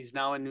and he's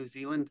now in New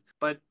Zealand.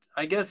 But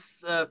I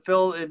guess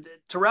Phil,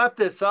 to wrap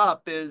this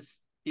up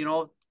is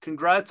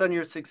congrats on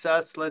your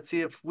success. Let's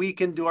see if we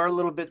can do our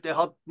little bit to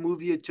help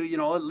move you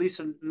to at least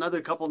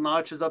another couple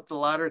notches up the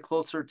ladder,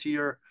 closer to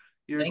your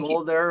Thank you.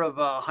 goal there of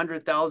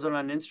 100,000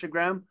 on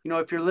Instagram.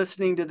 If you're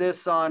listening to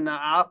this on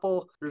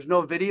Apple, there's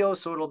no video,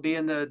 so it'll be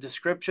in the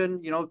description.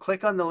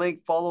 Click on the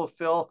link, follow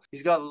Phil.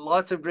 He's got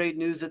lots of great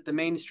news that the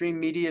mainstream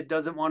media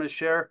doesn't want to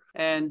share.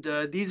 And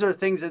these are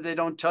things that they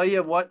don't tell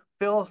you. What,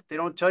 Phil? They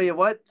don't tell you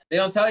what? They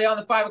don't tell you on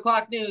the 5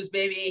 o'clock news,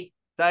 baby.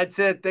 That's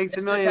it. Thanks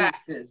a Mr. million.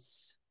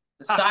 Taxes.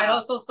 The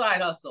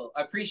side hustle.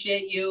 I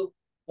appreciate you.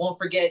 Won't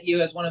forget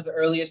you as one of the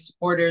earliest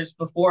supporters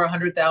before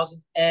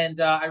 100,000. And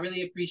I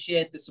really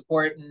appreciate the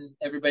support and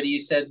everybody you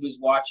said who's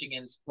watching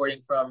and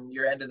supporting from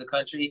your end of the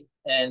country.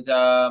 And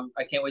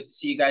I can't wait to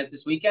see you guys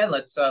this weekend.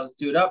 Let's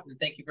do it up. And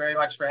thank you very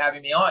much for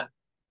having me on.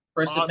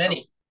 First of Awesome.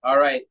 many. All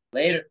right,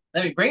 later.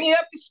 Let me bring you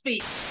up to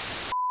speed.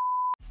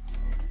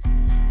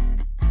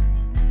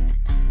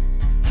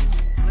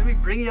 Let me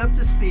bring you up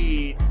to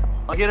speed.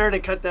 I'll get her to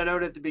cut that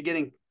out at the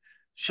beginning.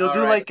 She'll All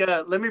do right.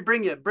 like let me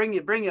bring you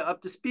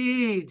up to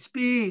speed,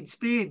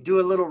 speed. Do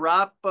a little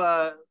rap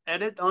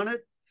edit on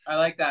it. I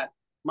like that.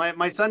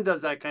 My son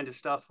does that kind of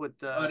stuff with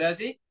Oh, does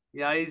he?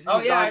 yeah, Oh he's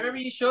yeah, I on remember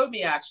you showed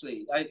me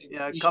actually.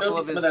 yeah, a You showed couple me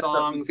of some of his that stuff.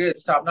 It was songs. good.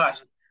 It's top notch.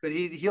 But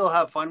he'll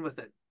have fun with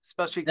it,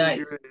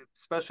 Nice.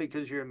 especially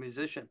because you're a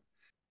musician.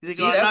 He's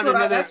See, like, oh,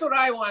 not that's another. what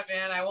I want,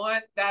 man. I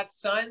want that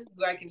son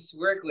who I can just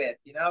work with.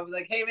 Be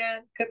like, hey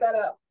man, cut that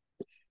up.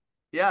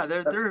 Yeah,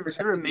 That's what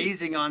they're I do.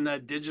 amazing on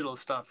that digital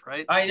stuff,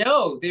 right? I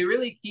know they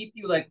really keep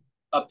you like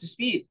up to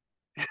speed.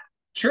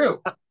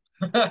 True.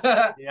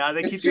 Yeah,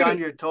 they It's keep you on true.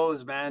 your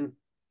toes, man.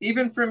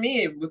 Even for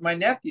me with my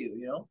nephew.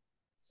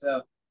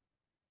 So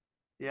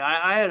Yeah,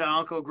 I had an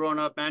uncle growing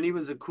up, man. He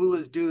was the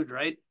coolest dude,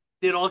 right?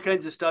 Did all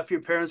kinds of stuff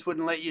your parents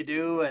wouldn't let you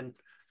do, and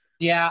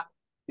yeah,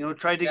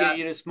 tried to get yeah.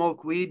 you to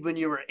smoke weed when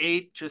you were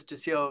 8 just to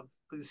see how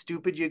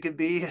stupid you could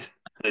be.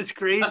 It's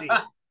crazy.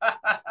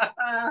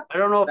 I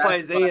don't know if I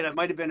That's was 8. I funny.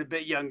 might have been a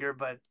bit younger,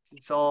 but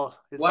it's Wow, all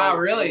okay.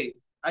 really?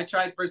 I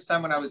tried first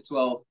time when I was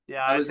 12.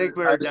 Yeah, I I was in think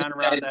we I were was in down the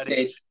around United that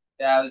age. States.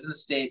 Yeah, I was in the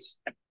States.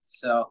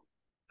 So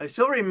I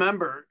still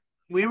remember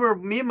me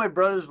and my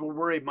brothers were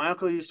worried. My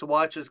uncle used to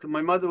watch us because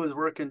my mother was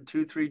working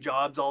 2, 3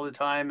 jobs all the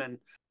time, and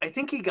I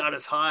think he got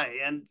us high.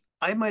 And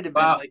I might have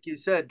been, wow. like you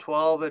said,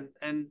 12,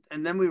 and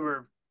then we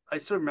were. I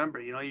still remember,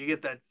 you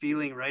get that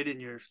feeling right in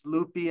your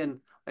loopy. And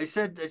I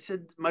said,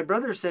 my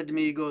brother said to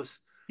me, he goes,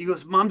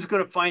 Mom's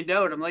gonna find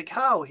out. I'm like,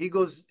 how? He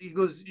goes.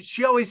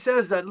 She always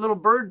says that little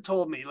bird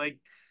told me. Like,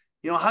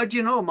 how'd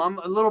you know, Mom?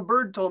 A little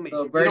bird told me. So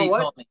You know Birdie what?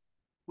 told me.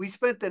 We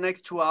spent the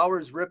next 2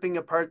 hours ripping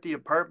apart the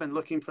apartment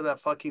looking for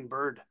that fucking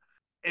bird.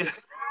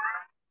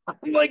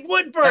 I'm like,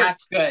 what bird?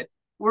 That's good.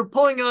 We're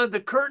pulling on the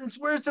curtains.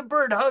 Where's the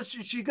bird? How's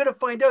she gonna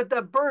find out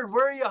that bird?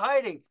 Where are you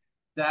hiding?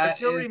 I That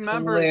still is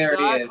remember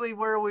exactly hilarious.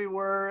 where we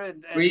were,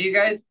 and Were and you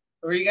guys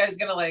were you guys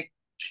gonna like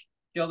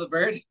kill the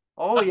bird?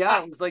 oh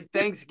yeah, it was like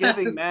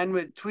Thanksgiving, That's man,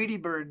 with Tweety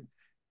Bird.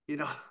 You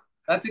know,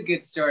 a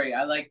good story.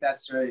 I like that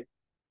story.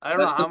 I don't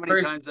know That's how the many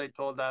first times I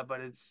told that,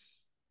 but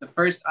it's the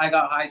first I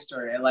got high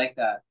story. I like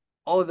that.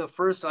 Oh, the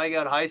first I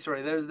got high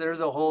story. There's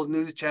a whole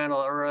news channel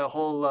or a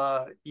whole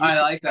I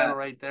YouTube like channel that.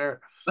 right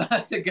there.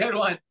 That's a good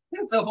one.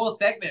 That's a whole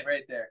segment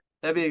right there.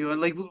 That'd be a good one.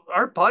 Like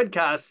our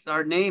podcast,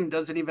 our name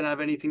doesn't even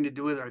have anything to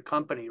do with our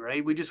company,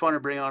 right? We just want to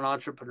bring on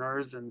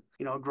entrepreneurs and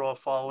grow a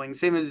following.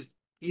 Same as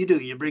you do.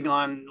 You bring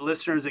on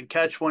listeners that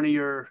catch one of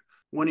your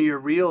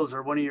reels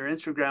or one of your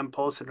Instagram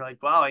posts and they're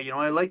like, wow,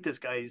 I like this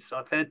guy. He's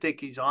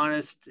authentic, he's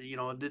honest,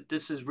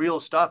 this is real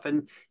stuff.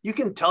 And you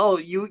can tell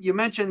you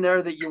mentioned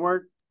there that you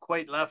weren't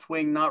quite left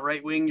wing, not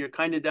right wing, you're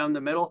kind of down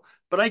the middle.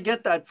 But I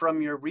get that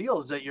from your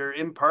reels that you're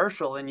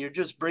impartial and you're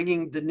just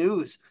bringing the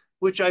news,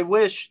 which I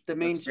wish the That's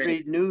Main great.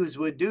 Street News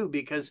would do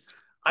because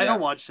I Yeah,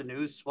 don't watch the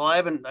news. Well,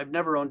 I've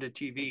never owned a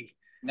TV.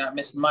 not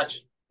missing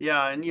much.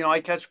 Yeah, and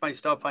I catch my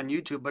stuff on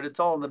YouTube, but it's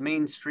all the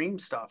mainstream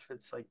stuff.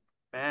 It's like,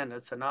 man,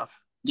 that's enough.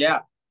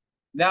 Yeah.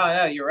 No,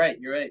 no, you're right.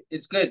 You're right.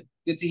 It's good.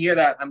 Good to hear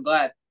that. I'm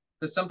glad.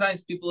 Because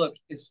sometimes people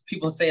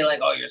say like,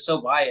 "Oh, you're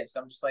so biased."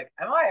 I'm just like,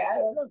 "Am I? I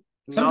don't know."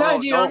 No,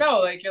 Sometimes you don't no, know.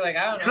 Like you're like,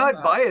 "I don't you're know."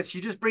 not biased.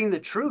 You just bring the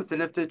truth,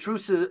 and if the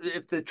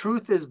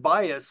truth is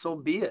biased, so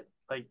be it.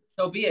 Like,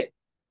 So be it.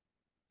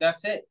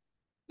 That's it.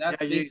 yeah,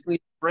 That's you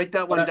basically break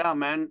that what one I. down,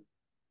 man.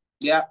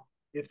 Yeah.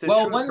 If the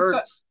Well, truth once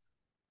hurts,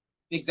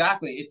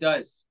 exactly it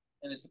does,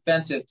 and it's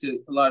offensive to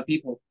a lot of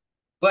people.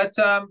 But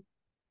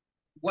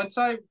once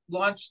I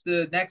launch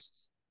the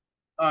next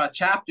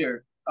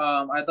chapter,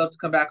 I'd love to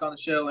come back on the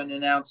show and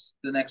announce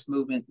the next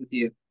movement with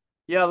you.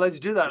 yeah, let's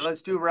do that.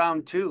 Let's do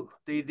round two.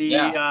 The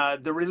Yeah, the uh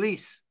the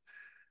release.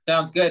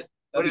 sounds good.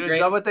 That'd What be is great.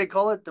 that? What they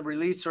call it? The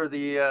release or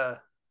the.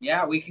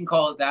 Yeah, we can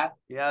call it that.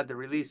 Yeah, the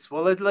release.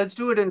 Well, let's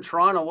do it in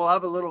Toronto. We'll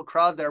have a little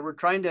crowd there. We're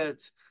trying to.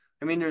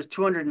 I mean, there's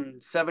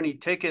 270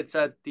 tickets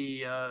at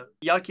the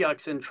Yuck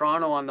Yucks in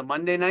Toronto on the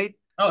Monday night.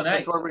 Oh,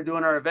 That's where nice. we're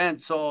doing our event.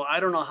 So I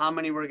don't know how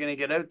many we're going to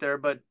get out there,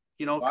 but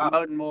come Wow.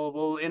 out and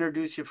we'll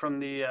introduce you from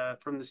the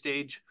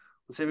stage.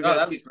 We'll say we Oh, got a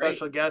that'd few be great.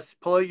 special guests.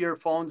 Pull out your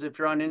phones if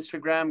you're on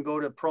Instagram. Go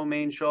to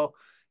Promaine Show.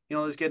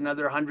 Let's get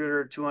another 100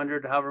 or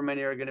 200, however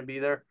many are going to be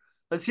there.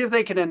 Let's see if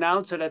they can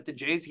announce it at the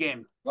Jays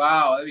game.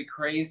 Wow, that'd be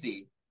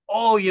crazy.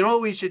 Oh, you know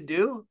what we should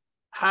do?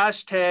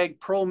 Hashtag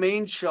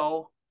Promaine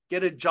Show.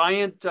 Get a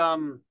giant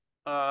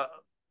uh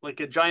like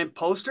a giant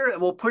poster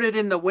and we'll put it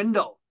in the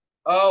window.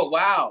 Oh,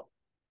 wow.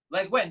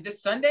 Like when?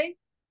 This Sunday?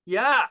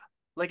 Yeah.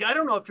 Like I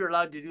don't know if you're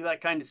allowed to do that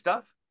kind of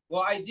stuff.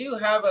 Well, I do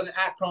have an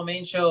at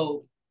Promaine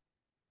Show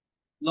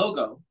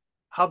logo,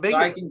 How so big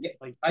is it?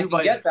 Like I two can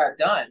by get that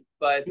done.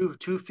 But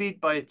 2 feet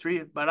by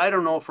 3, but I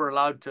don't know if we're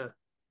allowed to.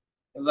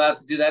 allowed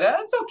to do that.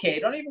 That's okay.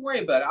 Don't even worry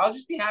about it. I'll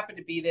just be happy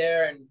to be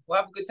there, and we'll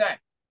have a good time.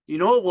 You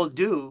know what we'll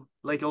do?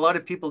 Like a lot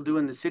of people do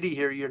in the city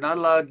here, you're not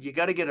allowed, you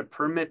got to get a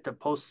permit to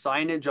post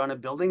signage on a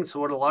building. So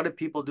what a lot of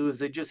people do is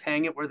they just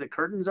hang it where the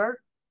curtains are.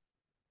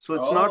 So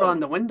it's not on Oh,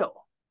 the window.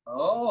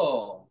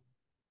 oh,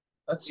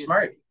 that's It's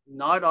smart.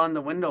 not on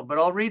the window, but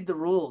I'll read the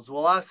rules.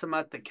 We'll ask them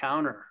at the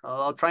counter.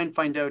 I'll try and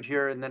find out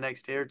here in the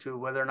next day or two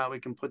whether or not we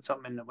can put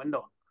something in the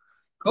window.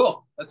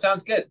 Cool. That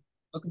sounds good.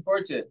 Looking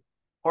forward to it.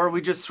 Or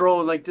we just throw,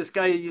 like this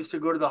guy used to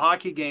go to the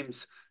hockey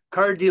games,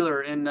 car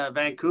dealer in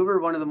Vancouver,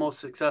 one of the most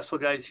successful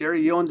guys here.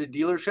 He owned a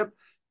dealership.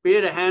 We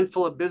had a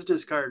handful of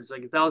business cards,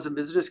 like 1,000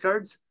 business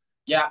cards.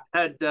 Yeah.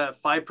 Had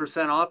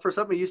 5% off or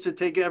something. He used to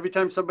take it every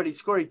time somebody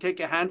scored, he'd take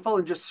a handful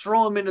and just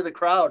throw them into the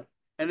crowd.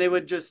 And they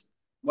would just,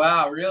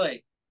 Wow.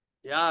 Really?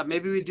 yeah,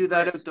 maybe we do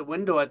that Nice. out the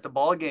window at the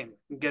ball game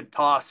and get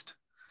tossed.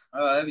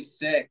 Oh, that'd be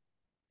sick.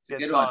 It's a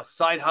Get good one. tossed.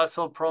 Side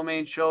hustle,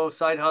 Promaine Show,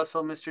 side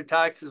hustle, Mr.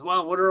 Taxes.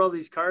 Wow, what are all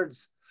these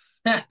cards?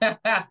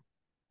 I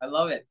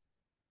love it.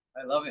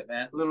 I love it,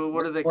 man. Little,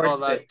 what do Looking they forward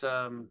call to it.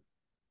 that?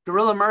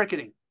 Guerrilla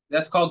marketing.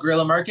 That's called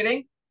guerrilla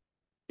marketing.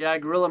 Yeah,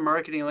 guerrilla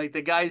marketing. Like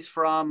the guys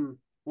from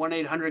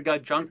 1-800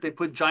 Got Junk, they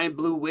put giant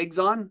blue wigs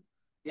on.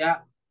 Yeah.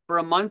 For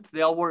a month,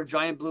 they all wore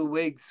giant blue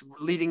wigs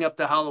leading up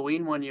to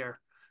Halloween one year.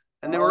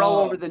 And they were all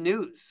over Oh, the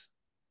news.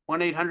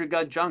 1-800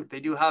 Got Junk.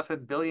 They do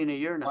 $500 million a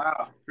year now.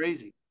 wow.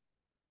 Crazy.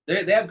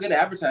 They have good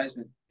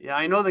advertisement. Yeah,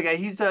 I know the guy.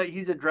 He's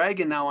a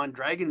dragon now on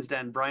Dragon's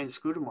Den, Brian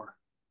Scudamore.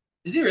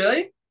 Is he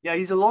really? Yeah,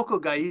 he's a local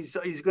guy. He's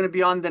going to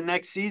be on the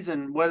next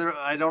season. Whether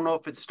I don't know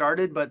if it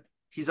started, but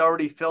he's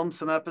already filmed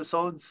some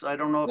episodes. I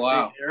don't know if they've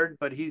Wow. aired,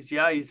 but he's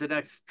the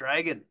next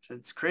dragon.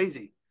 It's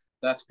crazy.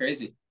 That's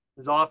crazy.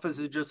 His office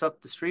is just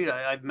up the street.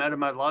 I've met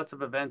him at lots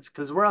of events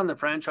because we're on the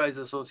franchise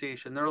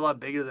association. They're a lot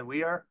bigger than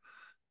we are,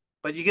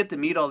 but you get to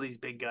meet all these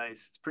big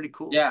guys. It's pretty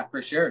cool. Yeah,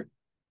 for sure.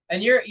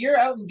 And you're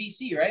out in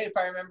BC, right? If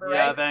I remember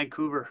Yeah, right.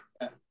 Vancouver.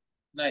 Yeah.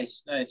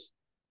 Nice, nice.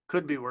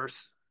 Could be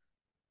worse.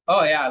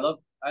 Oh yeah, I love.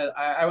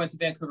 I went to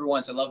Vancouver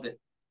once. I loved it.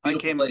 I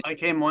Beautiful came place. I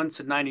came once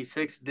in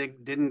 '96.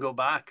 Didn't go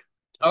back.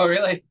 Oh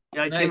really?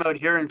 Yeah, I came Nice. out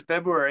here in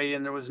February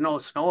and there was no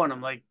snow, and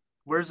I'm like,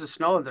 "Where's the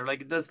snow?" They're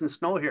like, "It doesn't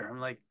snow here." I'm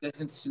like,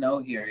 Doesn't snow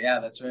here. Yeah,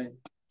 that's right.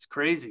 "It's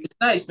crazy." It's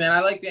nice, man. I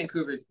like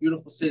Vancouver. It's a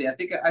beautiful city. I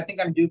think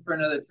I'm due for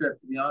another trip.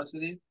 To be honest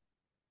with you.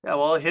 Yeah,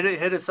 well,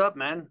 hit us up,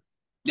 man.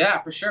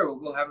 Yeah, for sure.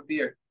 We'll have a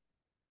beer.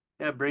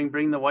 Yeah,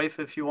 bring the wife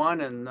if you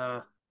want, and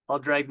I'll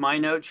drag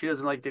mine out. She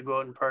doesn't like to go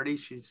out and party.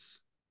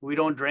 We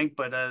don't drink,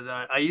 but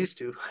I used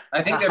to.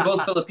 I think they're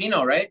both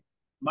Filipino, right?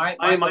 My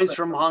Mine's girlfriend.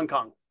 from Hong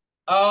Kong.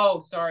 Oh,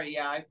 sorry.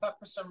 Yeah, I thought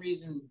for some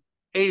reason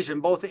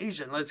Asian, both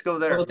Asian. Let's go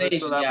there. both Let's go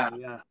Asian. that Yeah, way.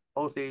 Yeah,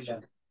 both yeah.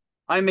 Asian.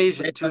 I'm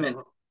Asian Great women.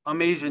 too.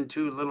 I'm Asian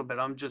too, a little bit.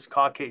 I'm just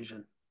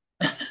Caucasian.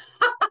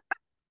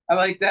 I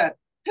like that.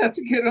 That's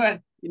a good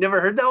one. You never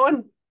heard that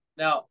one?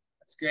 No,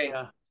 that's great.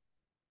 Yeah.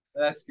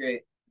 That's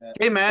great. Yeah.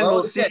 Hey man, Well, it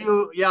we'll was see good.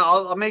 you. Yeah,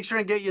 I'll make sure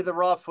and get you the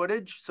raw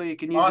footage so you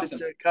can use it Awesome.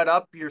 to cut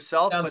up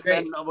yourself. Sounds But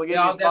then great. we'll get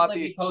Yeah, you I'll a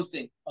definitely be copy.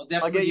 posting. I'll I'll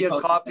definitely get be you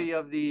posting them.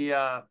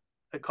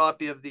 a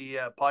copy of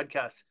the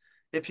podcast.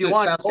 If you So it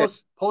want, sounds good.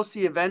 post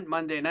the event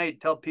Monday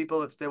night. Tell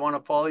people if they want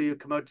to follow you,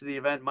 come out to the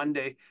event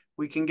Monday.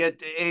 We can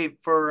get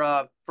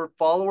for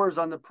followers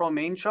on the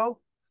Promaine Show.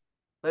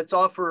 Let's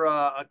offer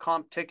a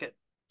comp ticket.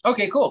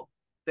 Okay, cool.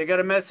 They got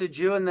to message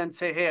you and then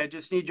say, "Hey, I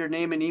just need your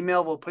name and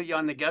email. We'll put you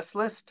on the guest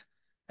list."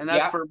 And that's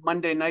Yeah, for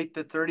Monday night,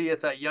 the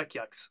 30th at Yuck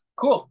Yucks.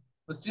 cool.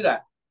 Let's do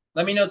that.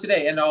 Let me know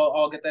today, and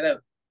I'll get that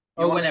out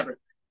You or want to? whenever.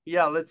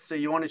 Yeah, let's say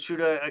you want to shoot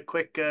a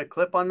quick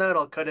clip on that.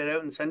 I'll cut it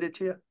out and send it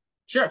to you.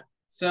 Sure.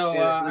 So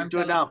Yeah, let's I'm do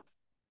it telling. now.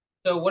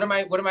 So what am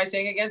I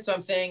saying again? So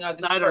I'm saying this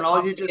is I for don't a know.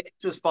 comp You ticket.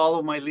 just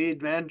follow my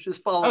lead, man.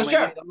 Just follow Oh, my lead.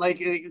 sure. I'm like,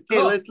 okay,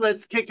 Cool.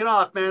 let's kick it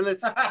off, man.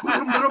 Let's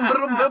boom, boom,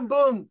 boom, boom,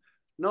 boom.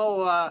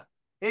 No,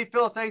 hey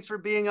Phil, thanks for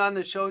being on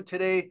the show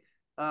today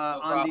No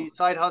on the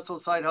problem.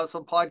 Side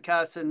Hustle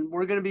podcast, and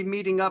we're going to be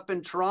meeting up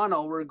in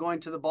Toronto. We're going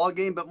to the ball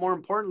game, but more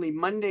importantly,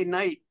 Monday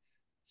night,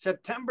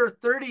 September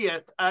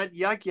 30th at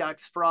Yuck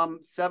Yucks from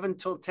 7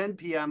 till 10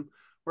 p.m.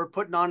 We're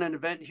putting on an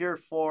event here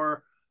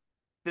for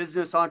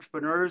business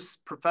entrepreneurs,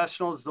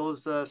 professionals,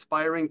 those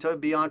aspiring to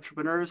be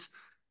entrepreneurs.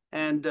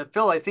 And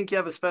Phil, I think you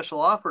have a special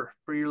offer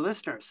for your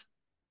listeners.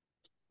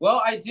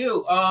 Well, I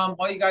do.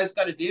 All you guys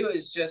got to do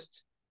is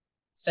just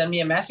send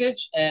me a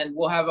message, and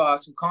we'll have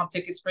some comp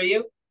tickets for you.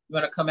 You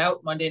want to come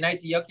out Monday night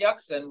to Yuck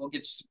Yucks, and we'll get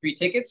you some free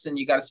tickets, and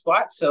you got a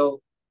spot.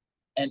 So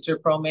enter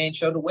Promaine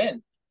Show to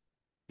win.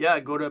 Yeah,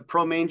 go to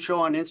Promaine Show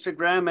on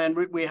Instagram, and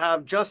we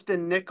have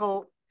Justin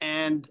Nickel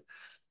and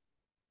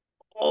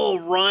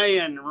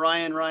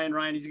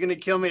Ryan. He's gonna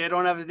kill me. I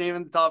don't have his name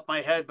on the top of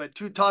my head, but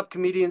two top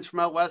comedians from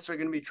out west are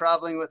gonna be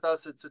traveling with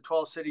us. It's a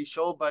 12-city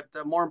show, but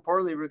more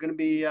importantly, we're gonna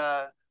be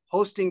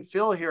hosting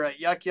Phil here at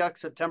Yuck Yuck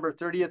September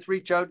 30th.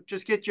 Reach out,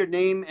 just get your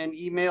name and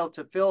email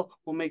to Phil.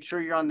 We'll make sure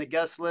you're on the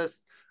guest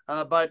list.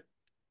 But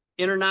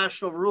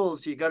international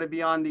rules, you got to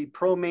be on the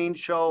Promaine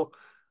Show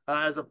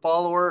as a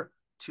follower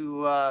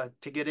to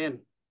get in.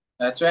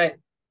 That's right.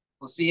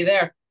 We'll see you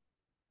there.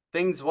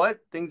 Things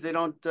they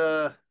don't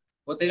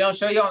what they don't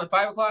show you on the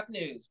 5 o'clock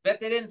news. Bet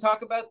they didn't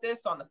talk about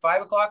this on the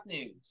 5 o'clock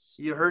news.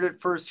 You heard it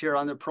first here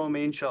on the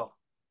Promaine Show.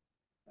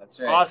 That's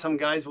right. Awesome,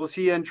 guys. We'll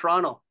see you in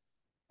Toronto.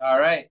 All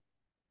right.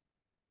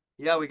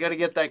 Yeah, we got to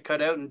get that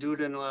cut out and do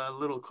it in a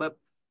little clip.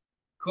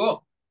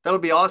 Cool. That'll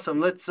be awesome.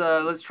 Let's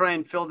try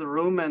and fill the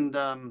room.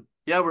 And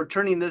yeah, we're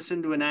turning this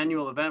into an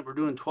annual event. We're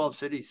doing 12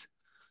 cities.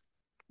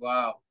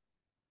 Wow.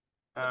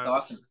 That's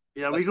awesome.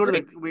 Yeah, That's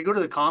we go to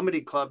the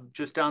comedy club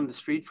just down the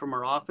street from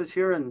our office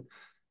here, and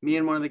me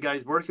and one of the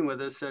guys working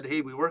with us said, "Hey,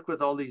 we work with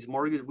all these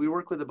we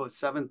work with about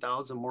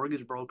 7,000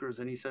 mortgage brokers,"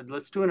 and he said,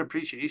 "Let's do an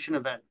appreciation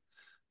event."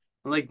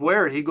 I'm like,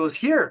 "Where?" He goes,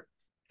 "Here."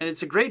 And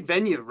it's a great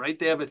venue, right?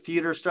 They have a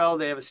theater style,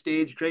 they have a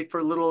stage, great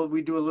for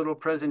we do a little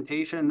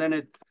presentation, and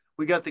then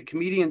we got the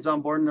comedians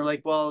on board, and they're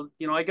like, "Well,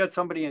 I got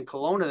somebody in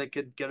Kelowna that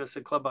could get us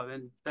a club up,"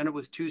 and then it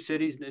was 2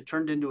 cities, and it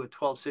turned into a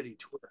 12-city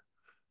tour.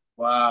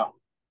 Wow.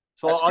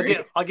 So I'll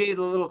get you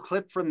the little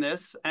clip from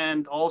this,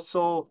 and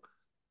also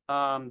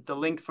the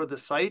link for the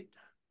site,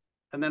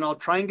 and then I'll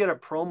try and get a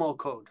promo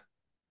code.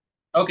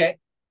 Okay.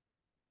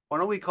 Why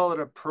don't we call it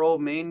a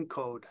Promaine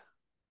code?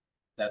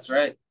 That's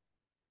right.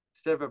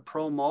 Instead of a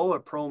promo, a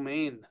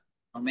Promaine.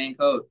 A main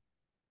code.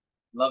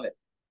 Love it.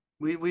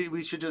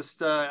 We should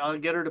just I'll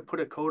get her to put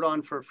a code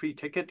on for a free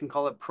ticket and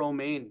call it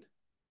Promaine.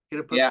 Get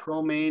to put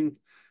Promaine.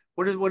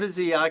 What is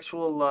the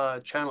actual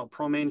channel?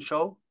 Promaine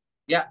Show?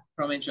 Yeah,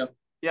 Promaine Show.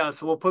 Yeah,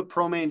 so we'll put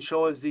Promaine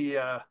Show as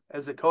the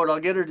code. I'll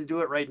get her to do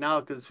it right now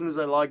because as soon as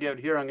I log out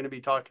here, I'm going to be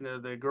talking to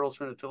the girls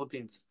from the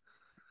Philippines.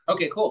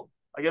 Okay, cool.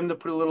 I get them to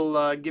put a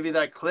little, give you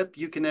that clip.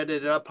 You can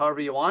edit it up however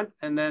you want,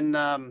 and then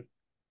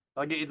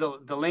I'll get you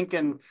the link,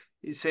 and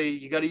you say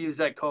you got to use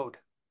that code.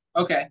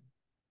 Okay,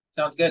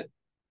 sounds good.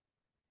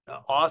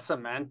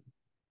 Awesome, man.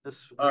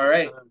 All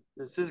right.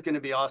 This is going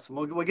to be awesome.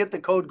 We'll get the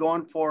code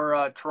going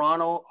for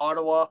Toronto,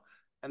 Ottawa,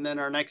 and then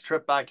our next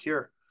trip back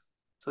here.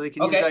 So they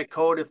can use that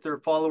code if they're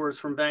followers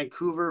from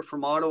Vancouver,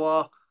 from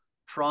Ottawa,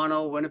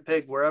 Toronto,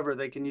 Winnipeg, wherever,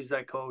 they can use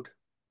that code.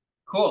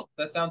 Cool.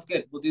 That sounds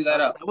good. We'll do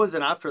that up. That was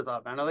an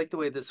afterthought, man. I like the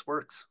way this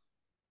works.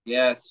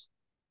 Yes.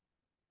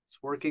 It's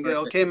working good.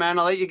 Okay, man.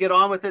 I'll let you get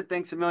on with it.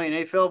 Thanks a million.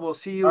 Hey, Phil, we'll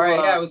see you. All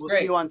right. Yeah, it was we'll great.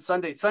 See you on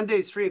Sunday.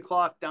 Sunday's 3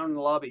 o'clock down in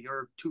the lobby,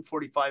 or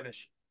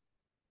 2:45-ish.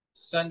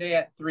 Sunday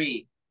at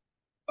 3.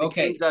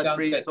 Okay, sounds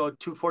 3, good. So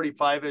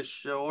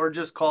 2:45-ish, or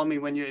just call me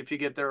if you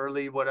get there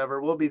early,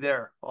 whatever. We'll be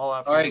there all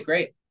afternoon. All right,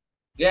 great.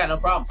 Yeah, no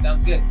problem.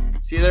 Sounds good.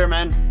 See you there,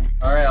 man.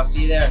 All right, I'll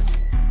see you there.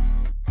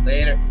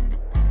 Later.